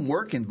 There's some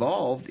work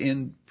involved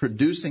in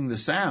producing the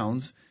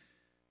sounds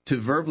to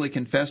verbally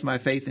confess my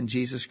faith in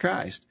Jesus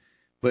Christ.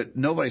 But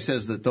nobody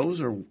says that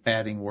those are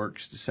adding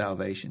works to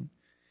salvation.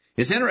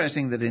 It's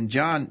interesting that in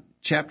John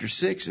chapter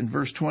 6 and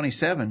verse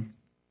 27,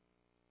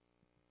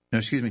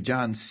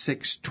 John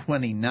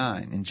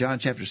 6:29. In John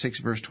chapter 6,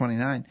 verse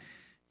 29,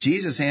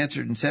 Jesus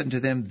answered and said unto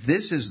them,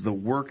 "This is the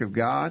work of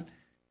God,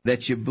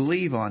 that you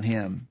believe on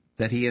him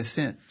that he has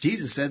sent."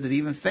 Jesus said that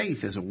even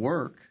faith is a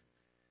work.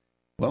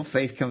 Well,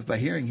 faith comes by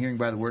hearing, hearing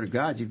by the word of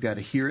God. You've got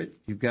to hear it.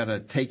 You've got to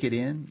take it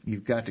in.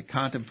 You've got to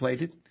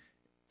contemplate it,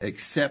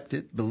 accept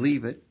it,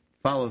 believe it,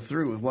 follow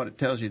through with what it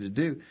tells you to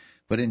do.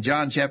 But in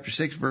John chapter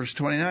 6, verse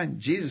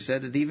 29, Jesus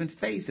said that even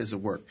faith is a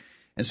work.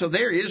 And so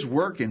there is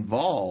work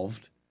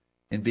involved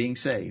in being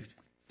saved.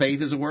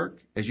 Faith is a work.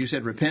 As you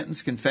said,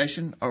 repentance,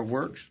 confession are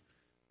works.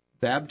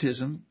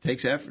 Baptism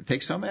takes effort,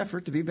 takes some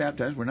effort to be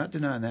baptized. We're not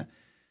denying that.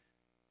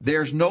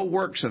 There's no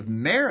works of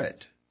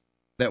merit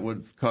that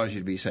would cause you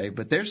to be saved,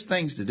 but there's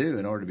things to do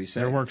in order to be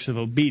saved. They're works of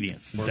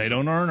obedience. They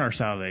don't earn our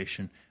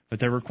salvation, but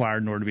they're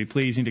required in order to be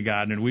pleasing to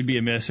God. And we'd be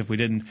amiss if we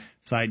didn't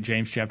cite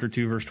James chapter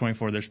 2, verse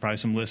 24. There's probably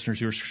some listeners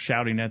who are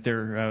shouting at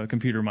their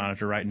computer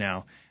monitor right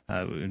now.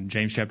 In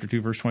James chapter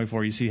 2, verse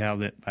 24, you see how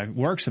that by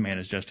works a man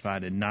is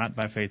justified and not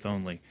by faith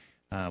only.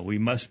 We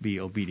must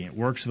be obedient.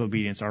 Works of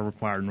obedience are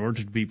required in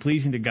order to be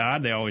pleasing to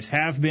God. They always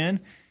have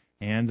been,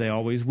 and they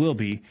always will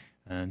be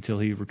until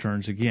he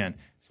returns again.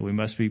 So we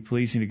must be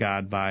pleasing to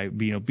God by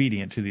being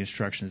obedient to the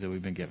instructions that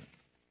we've been given.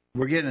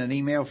 We're getting an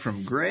email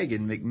from Greg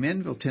in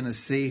McMinnville,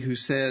 Tennessee, who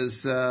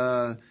says,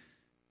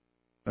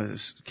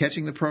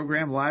 catching the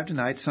program live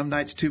tonight. Some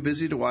nights too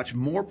busy to watch.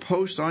 More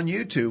posts on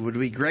YouTube would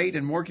be great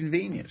and more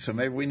convenient. So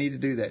maybe we need to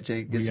do that,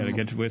 Jake. We got to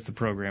get with the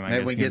program.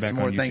 Maybe we get some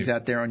more things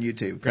out there on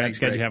YouTube. Thanks,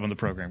 Greg. Glad you have on the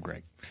program,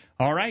 Greg.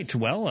 All right.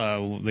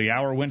 Well, the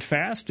hour went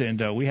fast,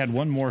 and we had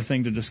one more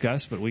thing to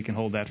discuss, but we can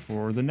hold that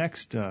for the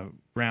next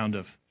round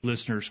of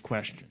listeners'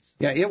 questions.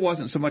 Yeah, it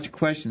wasn't so much a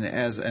question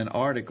as an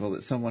article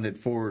that someone had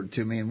forwarded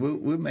to me, and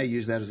we may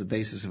use that as a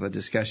basis of a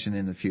discussion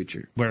in the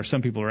future. Where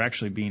some people are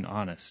actually being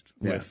honest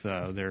with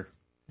their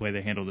way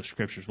they handle the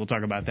Scriptures. We'll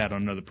talk about that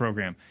on another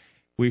program.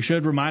 We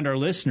should remind our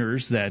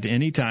listeners that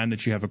any time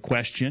that you have a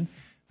question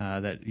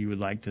that you would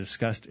like to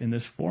discuss in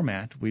this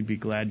format, we'd be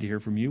glad to hear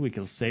from you. We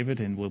can save it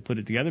and we'll put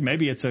it together.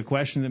 Maybe it's a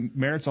question that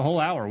merits a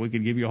whole hour. We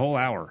could give you a whole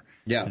hour.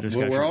 Yeah,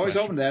 we're always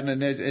open to that.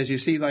 And as you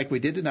see, like we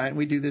did tonight, and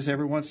we do this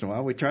every once in a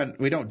while. We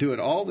don't do it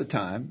all the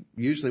time.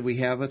 Usually we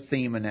have a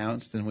theme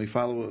announced, and we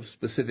follow a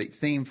specific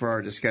theme for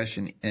our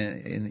discussion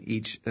in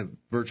each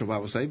virtual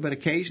Bible study. But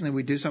occasionally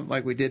we do something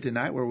like we did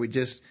tonight, where we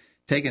just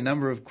take a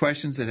number of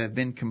questions that have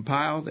been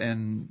compiled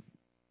and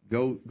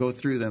go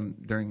through them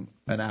during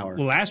an hour.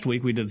 Well, last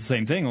week we did the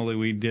same thing, only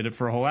we did it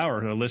for a whole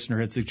hour. A listener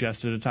had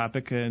suggested a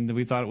topic, and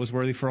we thought it was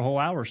worthy for a whole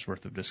hour's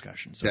worth of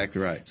discussion. So,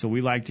 exactly right. So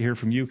we like to hear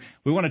from you.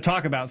 We want to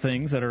talk about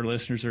things that our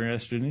listeners are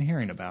interested in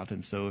hearing about,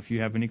 and so if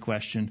you have any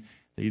question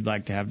that you'd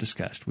like to have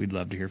discussed, we'd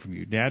love to hear from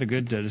you. Dad, a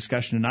good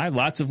discussion tonight.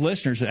 Lots of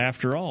listeners,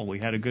 after all. We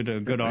had a good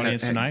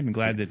audience tonight, and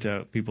glad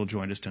that people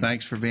joined us tonight.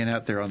 Thanks for being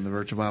out there on the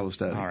Virtual Bible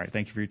Study. All right.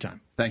 Thank you for your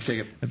time. Thanks,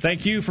 Jacob. And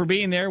thank you for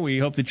being there. We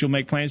hope that you'll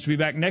make plans to be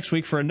back next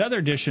week for another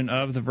edition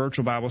of the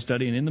Virtual Bible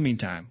Study. And in the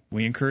meantime,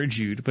 we encourage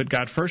you to put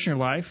God first in your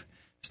life,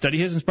 study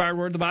His inspired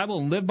word, the Bible,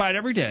 and live by it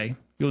every day.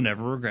 You'll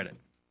never regret it.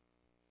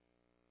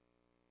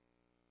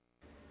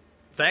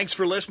 Thanks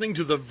for listening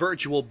to the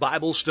Virtual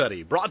Bible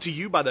Study, brought to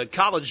you by the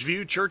College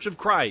View Church of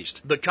Christ.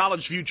 The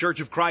College View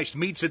Church of Christ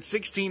meets at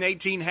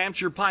 1618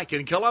 Hampshire Pike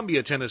in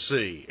Columbia,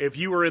 Tennessee. If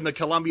you are in the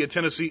Columbia,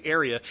 Tennessee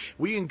area,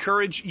 we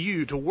encourage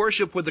you to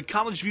worship with the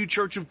College View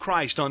Church of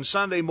Christ on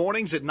Sunday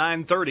mornings at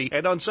 9:30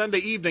 and on Sunday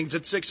evenings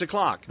at 6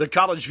 o'clock. The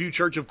College View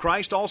Church of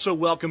Christ also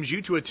welcomes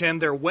you to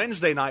attend their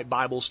Wednesday night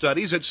Bible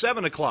studies at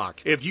 7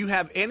 o'clock. If you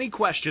have any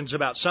questions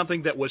about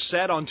something that was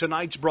said on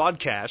tonight's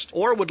broadcast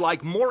or would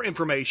like more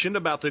information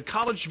about the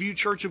College View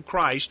Church of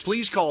Christ,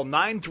 please call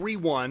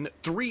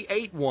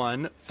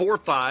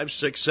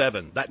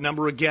 931-381-4567. That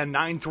number again,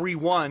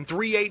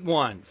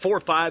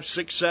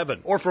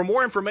 931-381-4567. Or for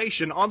more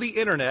information on the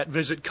internet,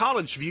 visit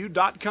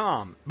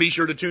collegeview.com. Be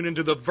sure to tune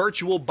into the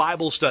Virtual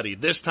Bible Study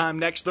this time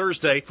next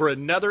Thursday for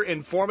another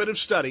informative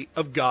study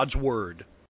of God's Word.